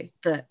why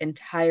the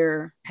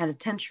entire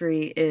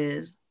penitentiary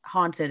is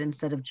haunted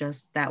instead of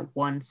just that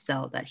one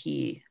cell that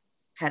he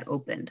had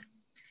opened.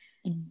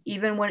 Mm.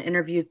 Even when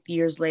interviewed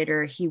years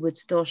later, he would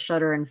still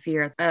shudder in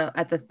fear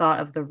at the thought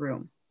of the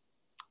room.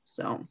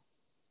 So,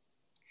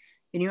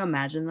 can you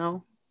imagine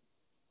though,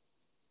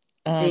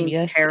 being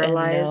Yes and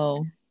paralyzed,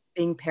 no.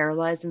 being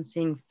paralyzed and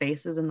seeing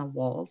faces in the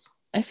walls?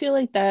 I feel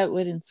like that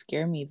wouldn't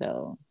scare me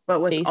though.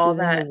 But with all Faces in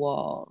the that,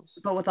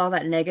 walls. but with all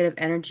that negative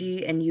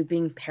energy and you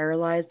being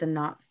paralyzed and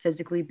not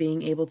physically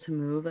being able to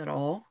move at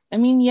all. I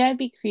mean, yeah, it'd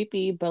be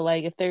creepy, but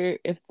like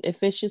if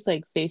it's just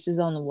like faces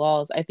on the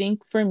walls, I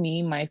think for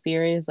me, my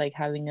fear is like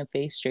having a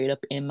face straight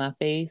up in my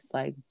face,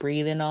 like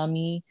breathing on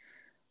me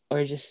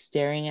or just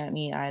staring at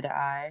me eye to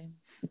eye.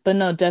 But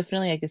no,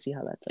 definitely I can see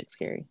how that's like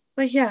scary.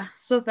 But yeah,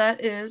 so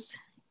that is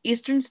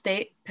Eastern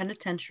State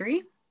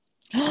Penitentiary.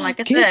 And like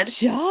I Good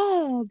said,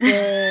 job.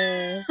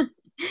 and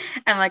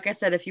like I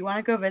said, if you want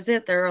to go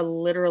visit, there are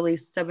literally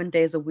 7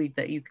 days a week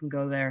that you can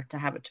go there to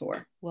have a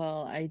tour.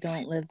 Well, I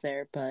don't live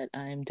there, but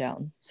I'm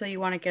down. So you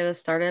want to get us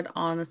started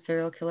on the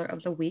serial killer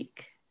of the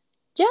week?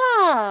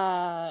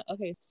 Yeah.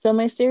 Okay. So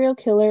my serial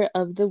killer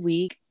of the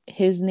week,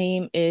 his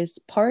name is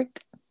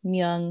Park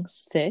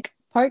Myung-Sik.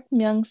 Park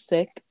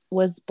Myung-Sik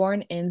was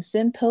born in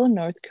Sinpo,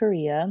 North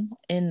Korea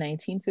in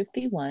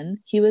 1951.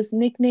 He was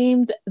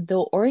nicknamed the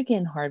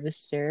Organ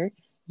Harvester.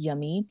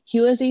 Yummy.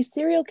 He was a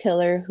serial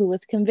killer who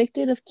was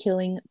convicted of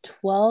killing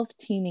 12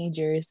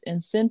 teenagers in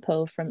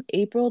Sinpo from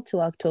April to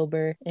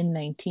October in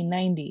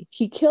 1990.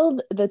 He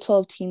killed the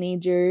 12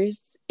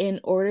 teenagers in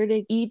order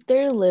to eat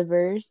their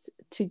livers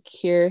to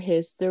cure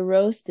his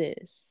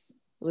cirrhosis.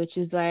 Which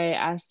is why I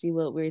asked you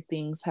what weird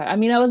things have. I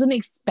mean, I wasn't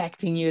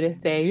expecting you to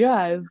say,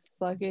 yeah,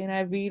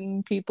 I've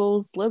eaten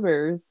people's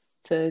livers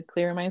to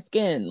clear my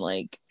skin.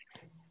 Like,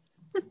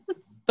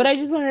 but I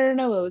just wanted to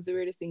know what was the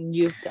weirdest thing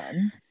you've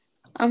done.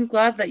 I'm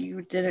glad that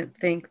you didn't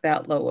think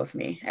that low of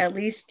me. At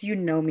least you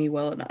know me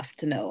well enough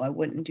to know I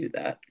wouldn't do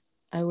that.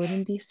 I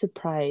wouldn't be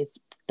surprised.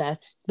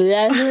 That's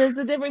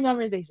a different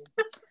conversation.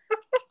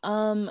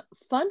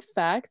 Fun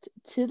fact,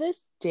 to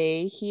this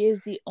day, he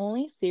is the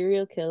only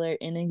serial killer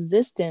in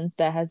existence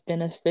that has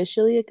been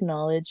officially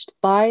acknowledged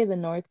by the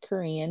North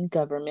Korean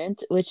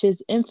government, which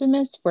is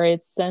infamous for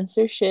its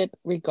censorship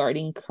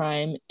regarding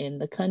crime in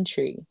the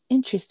country.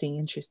 Interesting,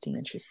 interesting,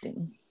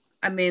 interesting.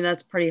 I mean,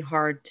 that's pretty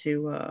hard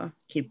to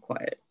keep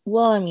quiet.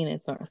 Well, I mean,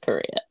 it's North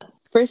Korea.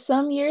 For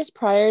some years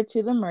prior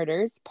to the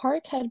murders,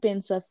 Park had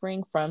been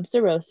suffering from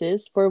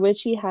cirrhosis, for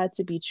which he had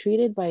to be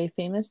treated by a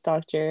famous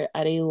doctor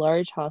at a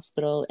large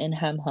hospital in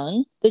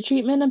Hamhung. The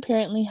treatment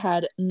apparently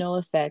had no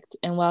effect,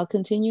 and while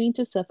continuing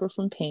to suffer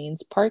from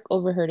pains, Park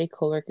overheard a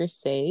coworker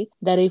say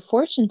that a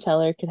fortune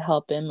teller could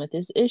help him with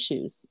his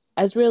issues.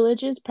 As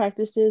religious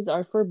practices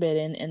are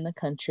forbidden in the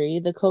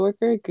country, the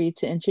coworker agreed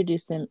to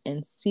introduce him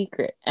in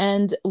secret.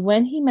 And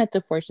when he met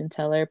the fortune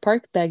teller,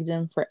 Park begged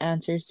him for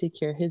answers to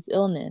cure his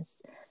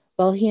illness.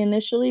 While he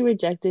initially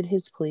rejected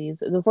his pleas,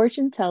 the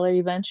fortune teller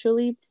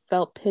eventually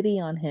felt pity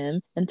on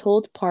him and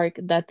told Park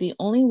that the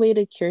only way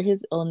to cure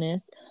his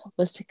illness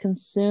was to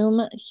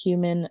consume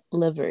human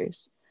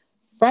livers.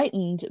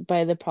 Frightened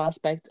by the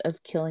prospect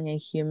of killing a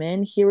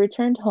human, he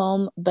returned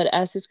home, but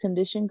as his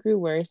condition grew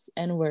worse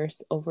and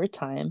worse over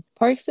time,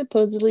 Park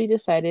supposedly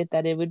decided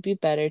that it would be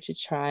better to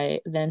try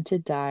than to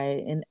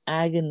die in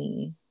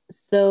agony.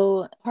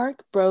 So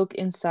Park broke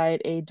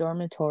inside a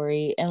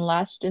dormitory and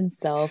latched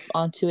himself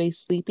onto a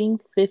sleeping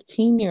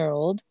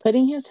 15-year-old,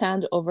 putting his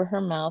hand over her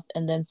mouth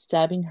and then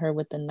stabbing her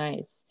with a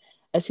knife.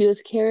 As he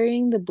was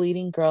carrying the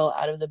bleeding girl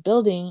out of the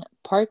building,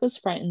 Park was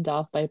frightened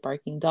off by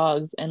barking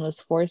dogs and was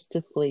forced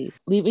to flee,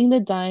 leaving the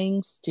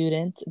dying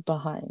student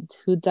behind,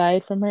 who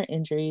died from her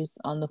injuries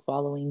on the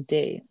following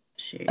day.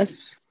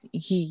 Jeez.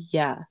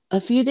 A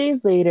few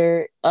days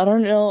later, I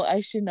don't know,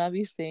 I should not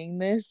be saying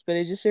this, but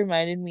it just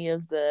reminded me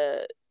of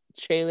the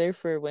trailer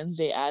for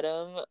Wednesday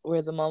Adam,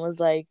 where the mom was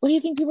like, "What do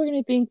you think people are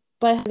going to think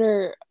by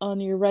her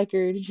on your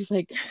record?" And she's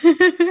like,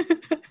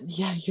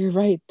 "Yeah, you're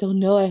right. They'll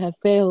know I have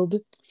failed."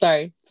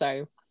 Sorry.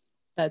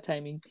 Bad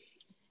timing.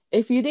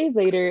 A few days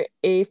later,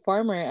 a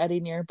farmer at a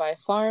nearby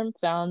farm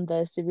found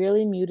the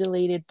severely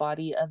mutilated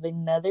body of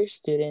another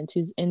student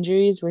whose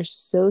injuries were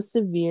so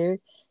severe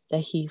that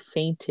he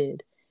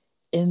fainted.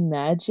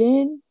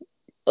 Imagine.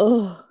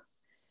 Oh.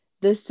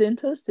 The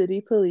Sinpo City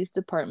Police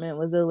Department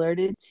was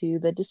alerted to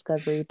the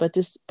discovery, but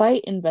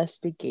despite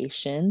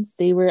investigations,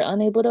 they were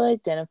unable to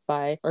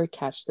identify or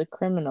catch the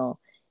criminal.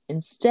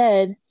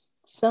 Instead,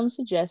 some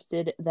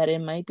suggested that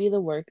it might be the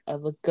work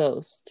of a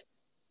ghost.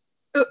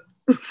 That's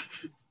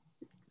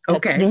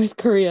Okay. North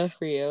Korea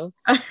for you.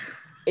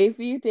 A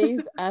few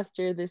days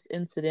after this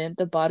incident,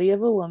 the body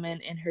of a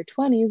woman in her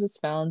 20s was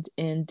found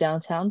in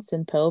downtown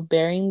Sinpo,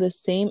 bearing the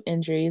same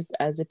injuries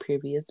as the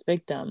previous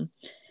victim.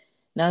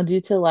 Now, due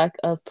to lack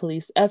of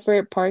police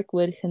effort, Park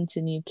would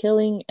continue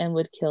killing and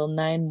would kill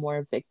 9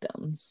 more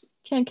victims.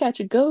 Can't catch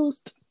a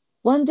ghost.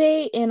 One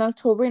day in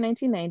October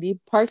 1990,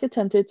 Park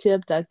attempted to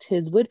abduct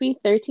his would-be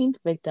 13th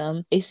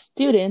victim, a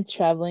student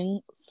traveling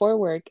for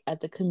work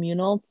at the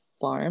communal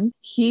farm.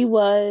 He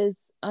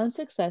was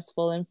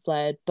unsuccessful and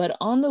fled, but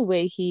on the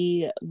way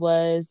he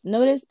was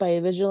noticed by a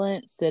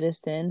vigilant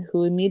citizen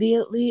who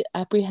immediately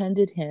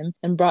apprehended him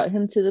and brought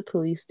him to the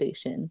police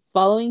station.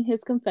 Following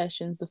his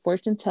confessions, the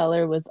fortune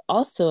teller was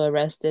also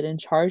arrested and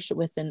charged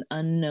with an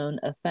unknown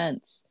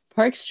offense.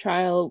 Park's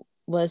trial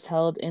was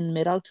held in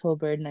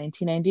mid-October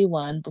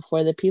 1991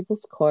 before the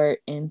People's Court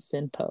in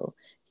Sinpo.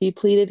 He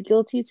pleaded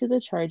guilty to the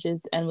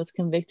charges and was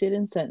convicted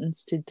and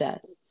sentenced to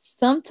death.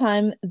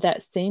 Sometime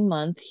that same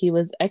month, he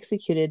was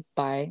executed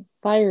by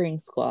firing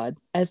squad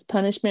as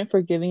punishment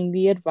for giving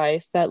the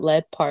advice that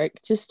led Park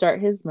to start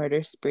his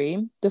murder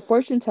spree. The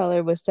fortune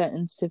teller was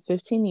sentenced to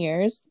 15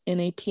 years in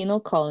a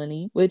penal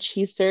colony, which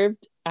he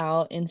served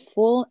out in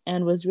full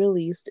and was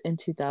released in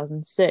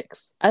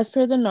 2006. As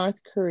per the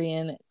North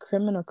Korean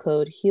criminal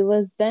code, he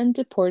was then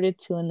deported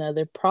to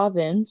another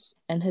province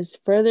and his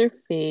further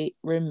fate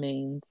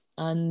remains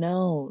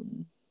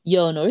unknown.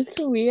 Yo, North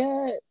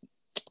Korea,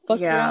 fuck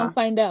Yeah. around,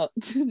 find out.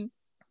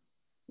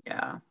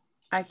 Yeah.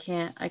 I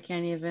can't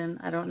even.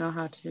 I don't know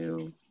how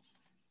to.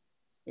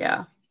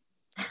 Yeah.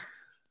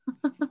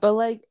 But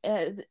like,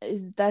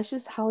 that's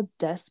just how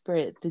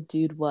desperate the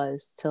dude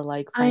was to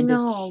like I find a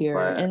know, cure.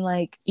 but And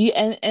like you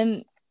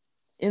and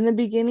in the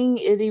beginning,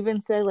 it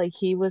even said like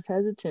he was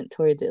hesitant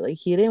towards it. Like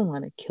he didn't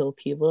want to kill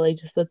people. Like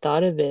just the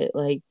thought of it,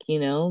 like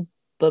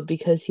But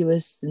because he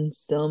was in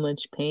so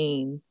much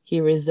pain, he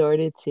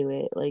resorted to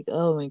it. Like,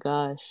 oh my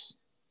gosh.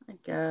 I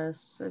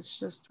guess it's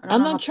just I don't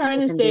I'm know not how trying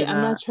people to can say do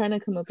I'm not that. trying to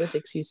come up with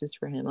excuses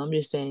for him. I'm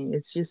just saying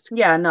it's just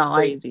Yeah, no,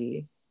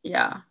 crazy.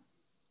 yeah.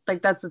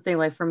 Like that's the thing.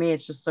 Like for me,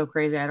 it's just so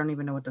crazy. I don't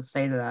even know what to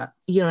say to that.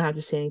 You don't have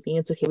to say anything.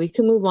 It's okay. We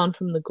can move on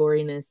from the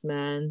goriness,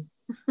 man.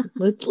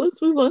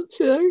 Let's move on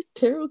to our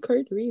tarot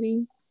card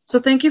reading. So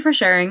thank you for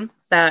sharing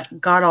that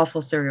god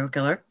awful serial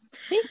killer.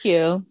 Thank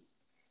you.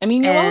 I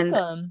mean, you're And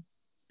welcome.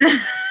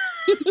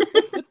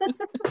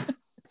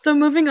 so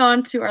moving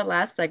on to our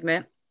last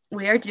segment,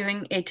 we are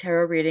doing a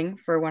tarot reading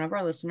for one of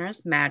our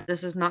listeners, Matt.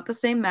 This is not the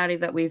same Maddie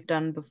that we've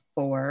done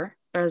before.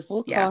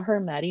 We'll Yeah, call her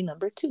Maddie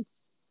number 2.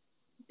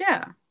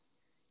 yeah.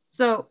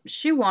 So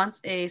she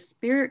wants a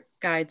spirit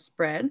guide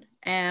spread,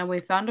 and we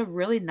found a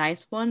really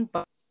nice one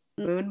by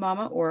Moon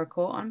Mama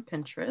Oracle on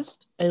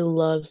Pinterest. I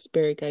love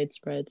spirit guide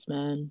spreads,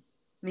 man.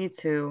 Me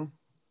too.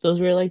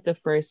 Those were like the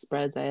first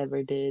spreads I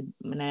ever did,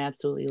 and I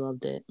absolutely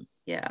loved it.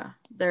 Yeah,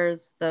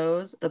 there's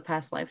those, the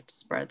past life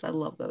spreads. I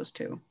love those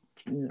too.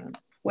 Yeah.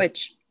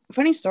 Which,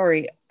 funny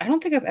story, I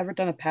don't think I've ever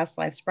done a past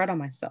life spread on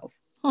myself.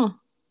 Huh.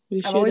 We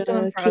I've should always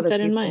done them for keep other that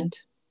in people. mind.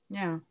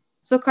 Yeah.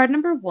 So card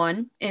number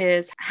 1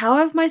 is how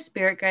have my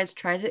spirit guides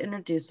tried to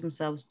introduce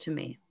themselves to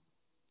me?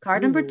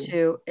 Card number Ooh.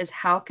 2 is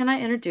how can I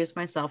introduce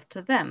myself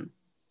to them?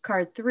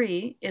 Card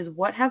 3 is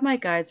what have my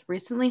guides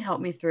recently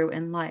helped me through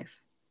in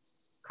life?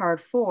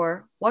 Card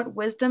 4, what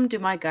wisdom do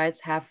my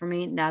guides have for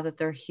me now that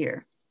they're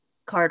here?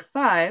 Card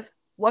 5,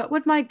 what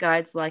would my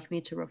guides like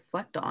me to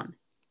reflect on?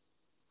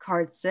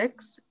 Card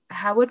 6,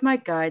 how would my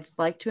guides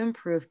like to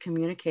improve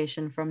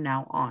communication from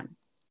now on?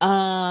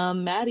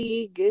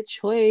 Maddie, good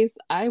choice.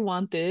 I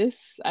want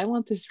this. I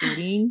want this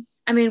reading.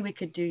 I mean, we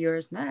could do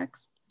yours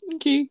next.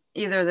 Okay.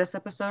 Either this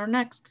episode or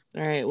next.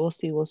 All right, we'll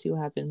see. We'll see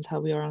what happens, how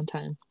we are on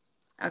time.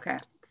 Okay.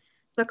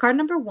 So card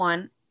number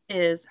 1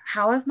 is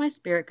how have my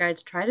spirit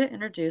guides tried to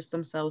introduce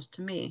themselves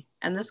to me?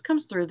 And this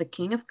comes through the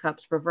King of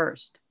Cups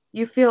reversed.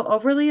 You feel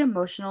overly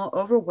emotional,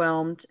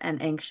 overwhelmed, and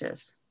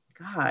anxious.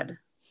 God.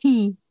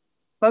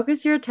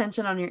 Focus your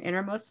attention on your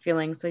innermost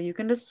feelings so you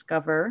can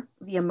discover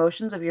the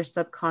emotions of your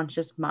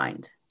subconscious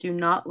mind. Do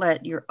not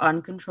let your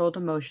uncontrolled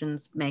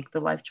emotions make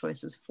the life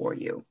choices for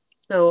you.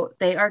 So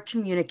they are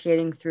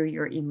communicating through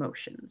your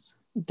emotions.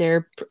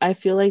 I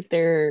feel like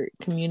they're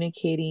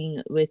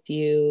communicating with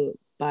you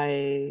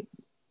by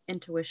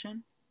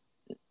Intuition.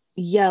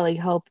 yeah, like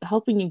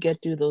helping you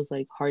get through those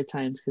like hard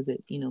times because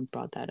it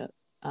brought that up.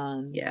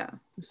 Yeah.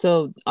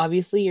 So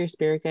obviously your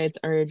spirit guides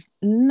are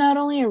not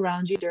only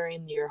around you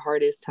during your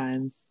hardest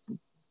times,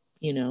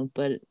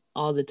 but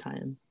all the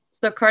time.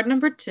 So card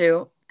number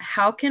 2,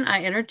 how can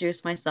I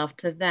introduce myself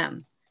to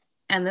them?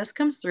 And this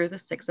comes through the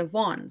Six of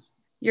Wands.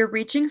 You're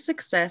reaching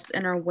success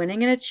and are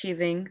winning and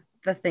achieving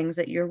the things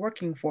that you're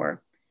working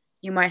for.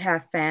 You might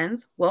have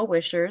fans,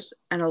 well-wishers,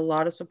 and a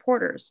lot of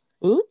supporters.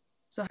 Ooh.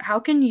 So how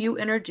can you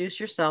introduce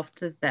yourself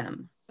to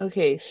them?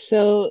 Okay,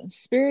 so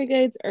spirit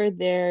guides are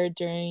there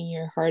during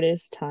your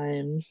hardest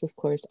times, of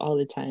course, all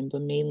the time,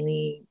 but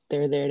mainly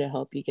they're there to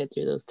help you get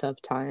through those tough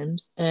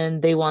times.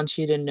 And they want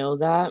you to know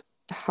that.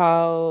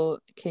 How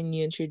can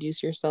you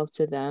introduce yourself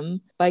to them?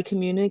 By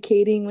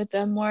communicating with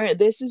them more.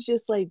 This is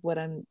just like what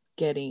I'm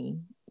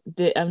getting.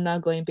 I'm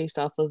not going based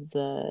off of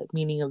the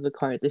meaning of the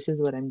card. This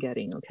is what I'm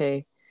getting,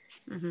 okay?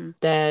 Mm-hmm.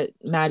 That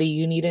Maddie,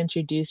 you need to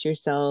introduce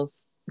yourself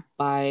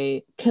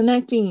by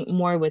connecting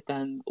more with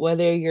them.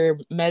 Whether you're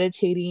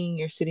meditating,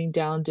 you're sitting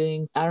down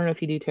doing, I don't know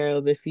if you do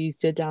tarot, but if you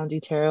sit down, do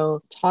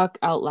tarot, talk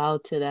out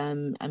loud to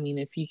them. I mean,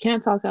 if you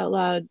can't talk out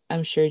loud,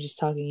 I'm sure just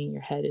talking in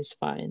your head is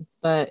fine.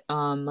 But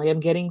like I'm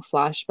getting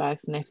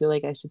flashbacks and I feel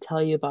like I should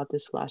tell you about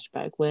this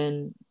flashback.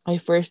 When I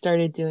first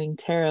started doing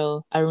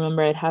tarot, I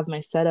remember I'd have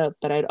my setup,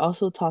 but I'd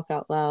also talk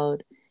out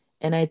loud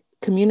and I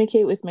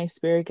communicate with my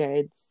spirit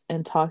guides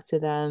and talk to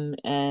them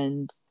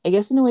and I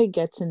guess in a way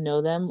get to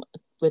know them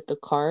with the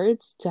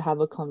cards to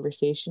have a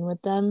conversation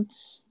with them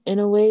in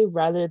a way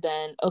rather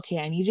than okay,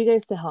 I need you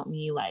guys to help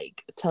me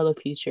like tell the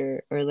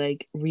future or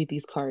like read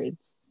these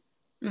cards.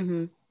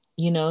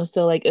 Mm-hmm.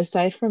 So like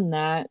aside from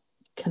that,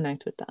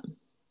 connect with them.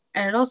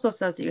 And it also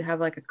says that you have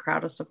like a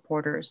crowd of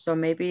supporters. So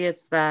maybe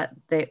it's that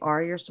they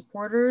are your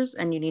supporters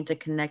and you need to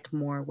connect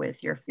more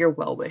with your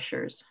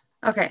well-wishers.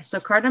 Okay, so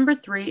card number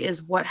 3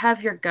 is what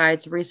have your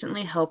guides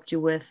recently helped you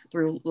with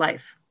through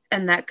life?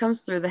 And that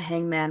comes through the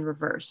Hangman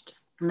reversed.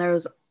 And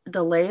there's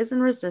delays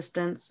and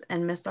resistance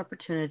and missed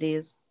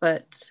opportunities,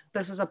 but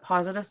this is a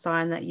positive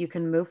sign that you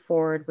can move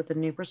forward with a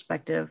new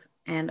perspective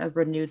and a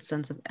renewed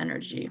sense of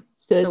energy.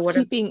 So So it's what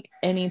if keeping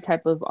any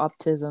type of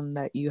optimism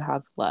that you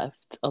have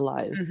left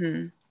alive.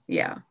 mm-hmm.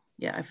 Yeah.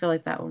 Yeah, I feel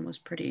like that one was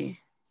pretty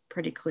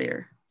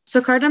clear.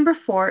 So card number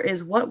 4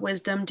 is what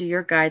wisdom do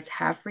your guides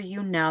have for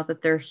you now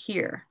that they're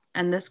here?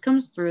 And this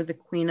comes through the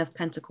Queen of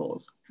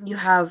Pentacles. You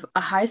have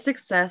a high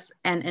success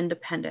and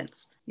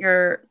independence.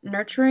 You're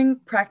nurturing,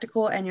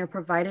 practical, and you're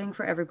providing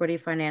for everybody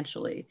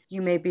financially.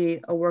 You may be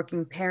a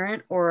working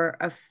parent or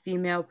a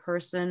female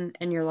person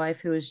in your life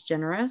who is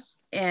generous.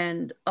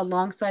 And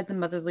alongside the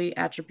motherly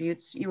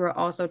attributes, you are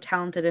also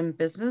talented in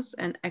business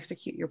and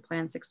execute your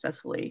plan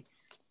successfully.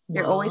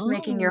 You're always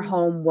making your Wow.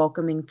 home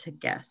welcoming to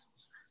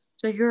guests.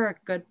 So you're a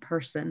good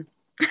person.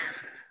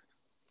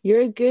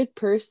 You're a good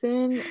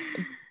person,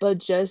 but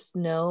just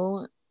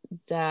know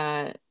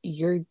that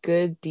your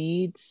good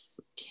deeds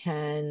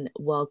can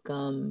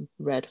welcome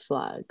red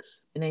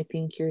flags. And I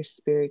think your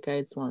spirit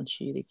guides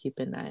want you to keep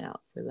an eye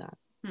out for that.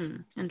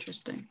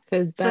 Interesting.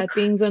 Because So bad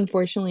things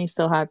unfortunately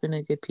still happen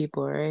to good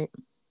people, right?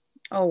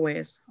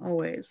 always,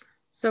 always.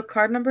 So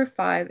card number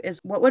 5 is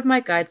what would my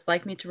guides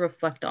like me to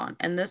reflect on?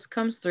 And this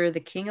comes through the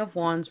King of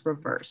Wands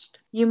reversed.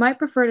 You might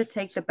prefer to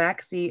take the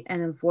back seat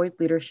and avoid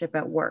leadership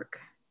at work.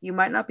 You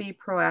might not be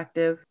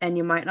proactive and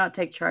you might not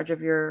take charge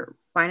of your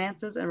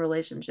finances and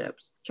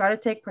relationships. Try to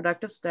take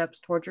productive steps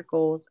towards your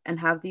goals and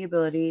have the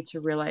ability to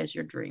realize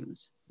your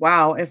dreams.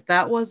 Wow, if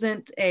that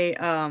wasn't a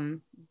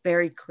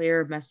very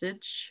clear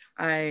message,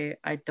 I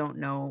don't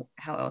know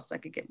how else I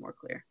could get more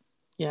clear.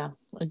 Yeah,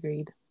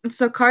 agreed.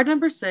 So, card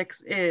number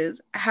 6 is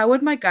how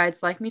would my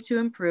guides like me to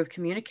improve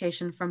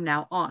communication from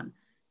now on?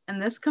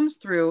 And this comes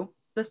through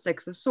the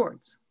Six of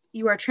Swords.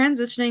 You are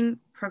transitioning,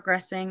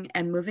 progressing,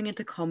 and moving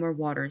into calmer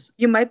waters.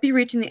 You might be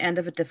reaching the end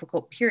of a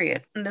difficult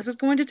period, and this is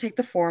going to take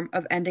the form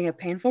of ending a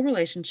painful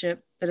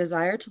relationship, the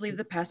desire to leave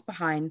the past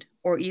behind,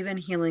 or even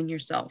healing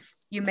yourself.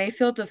 You may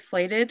feel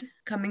deflated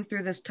coming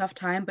through this tough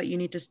time, but you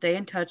need to stay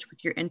in touch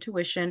with your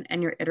intuition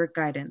and your inner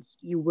guidance.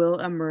 You will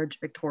emerge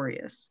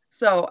victorious.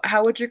 So,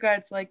 how would your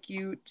guides like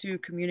you to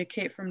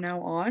communicate from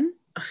now on?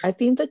 I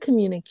think the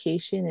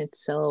communication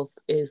itself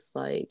is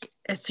like,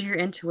 It's your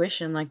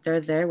intuition, like they're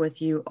there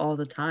with you all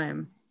the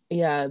time.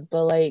 yeah,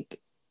 but like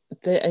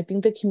I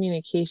think the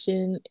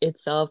communication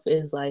itself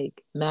is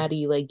like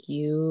Maddie, like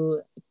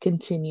you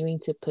continuing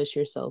to push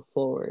yourself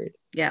forward.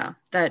 Yeah,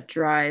 that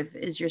drive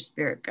is your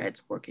spirit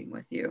guides working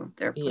with you.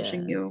 They're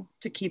pushing Yeah. you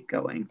to keep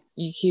going.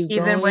 You keep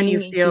Even when going, you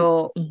you keep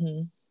feel,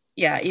 mhm.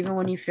 yeah, even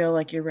when you feel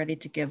like you're ready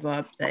to give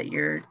up, that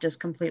you're just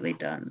completely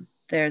done.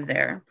 They're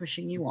there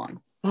pushing you on.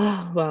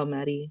 Oh, wow,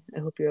 Maddie. I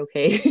hope you're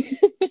okay.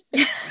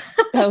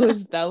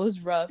 That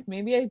was rough.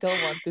 Maybe I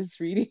don't want this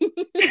reading.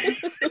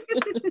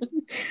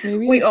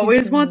 Maybe I We should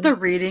always want turn the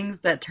readings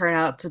that turn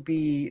out to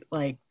be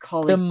like the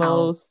calling out.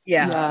 most.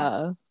 Yeah.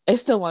 Yeah. I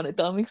still want it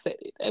though. I'm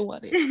excited. I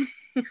want it.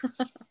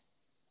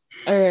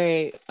 All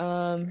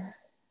right.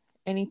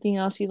 Anything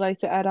else you'd like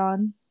to add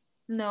on?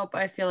 Nope,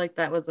 I feel like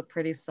that was a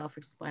pretty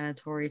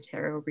self-explanatory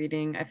tarot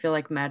reading. I feel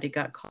like Maddie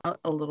got caught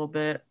a little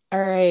bit.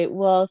 All right.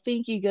 Well,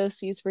 thank you,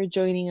 ghosties, for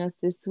joining us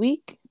this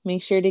week.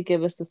 Make sure to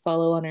give us a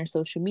follow on our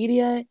social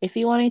media. If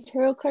you want a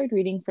tarot card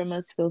reading from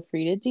us, feel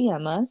free to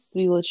DM us.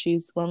 We will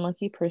choose one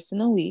lucky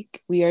person a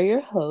week. We are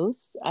your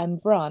hosts. I'm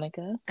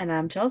Veronica. And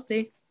I'm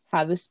Chelsea.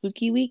 Have a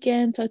spooky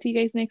weekend. Talk to you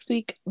guys next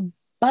week.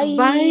 Bye.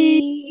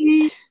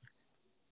 Bye.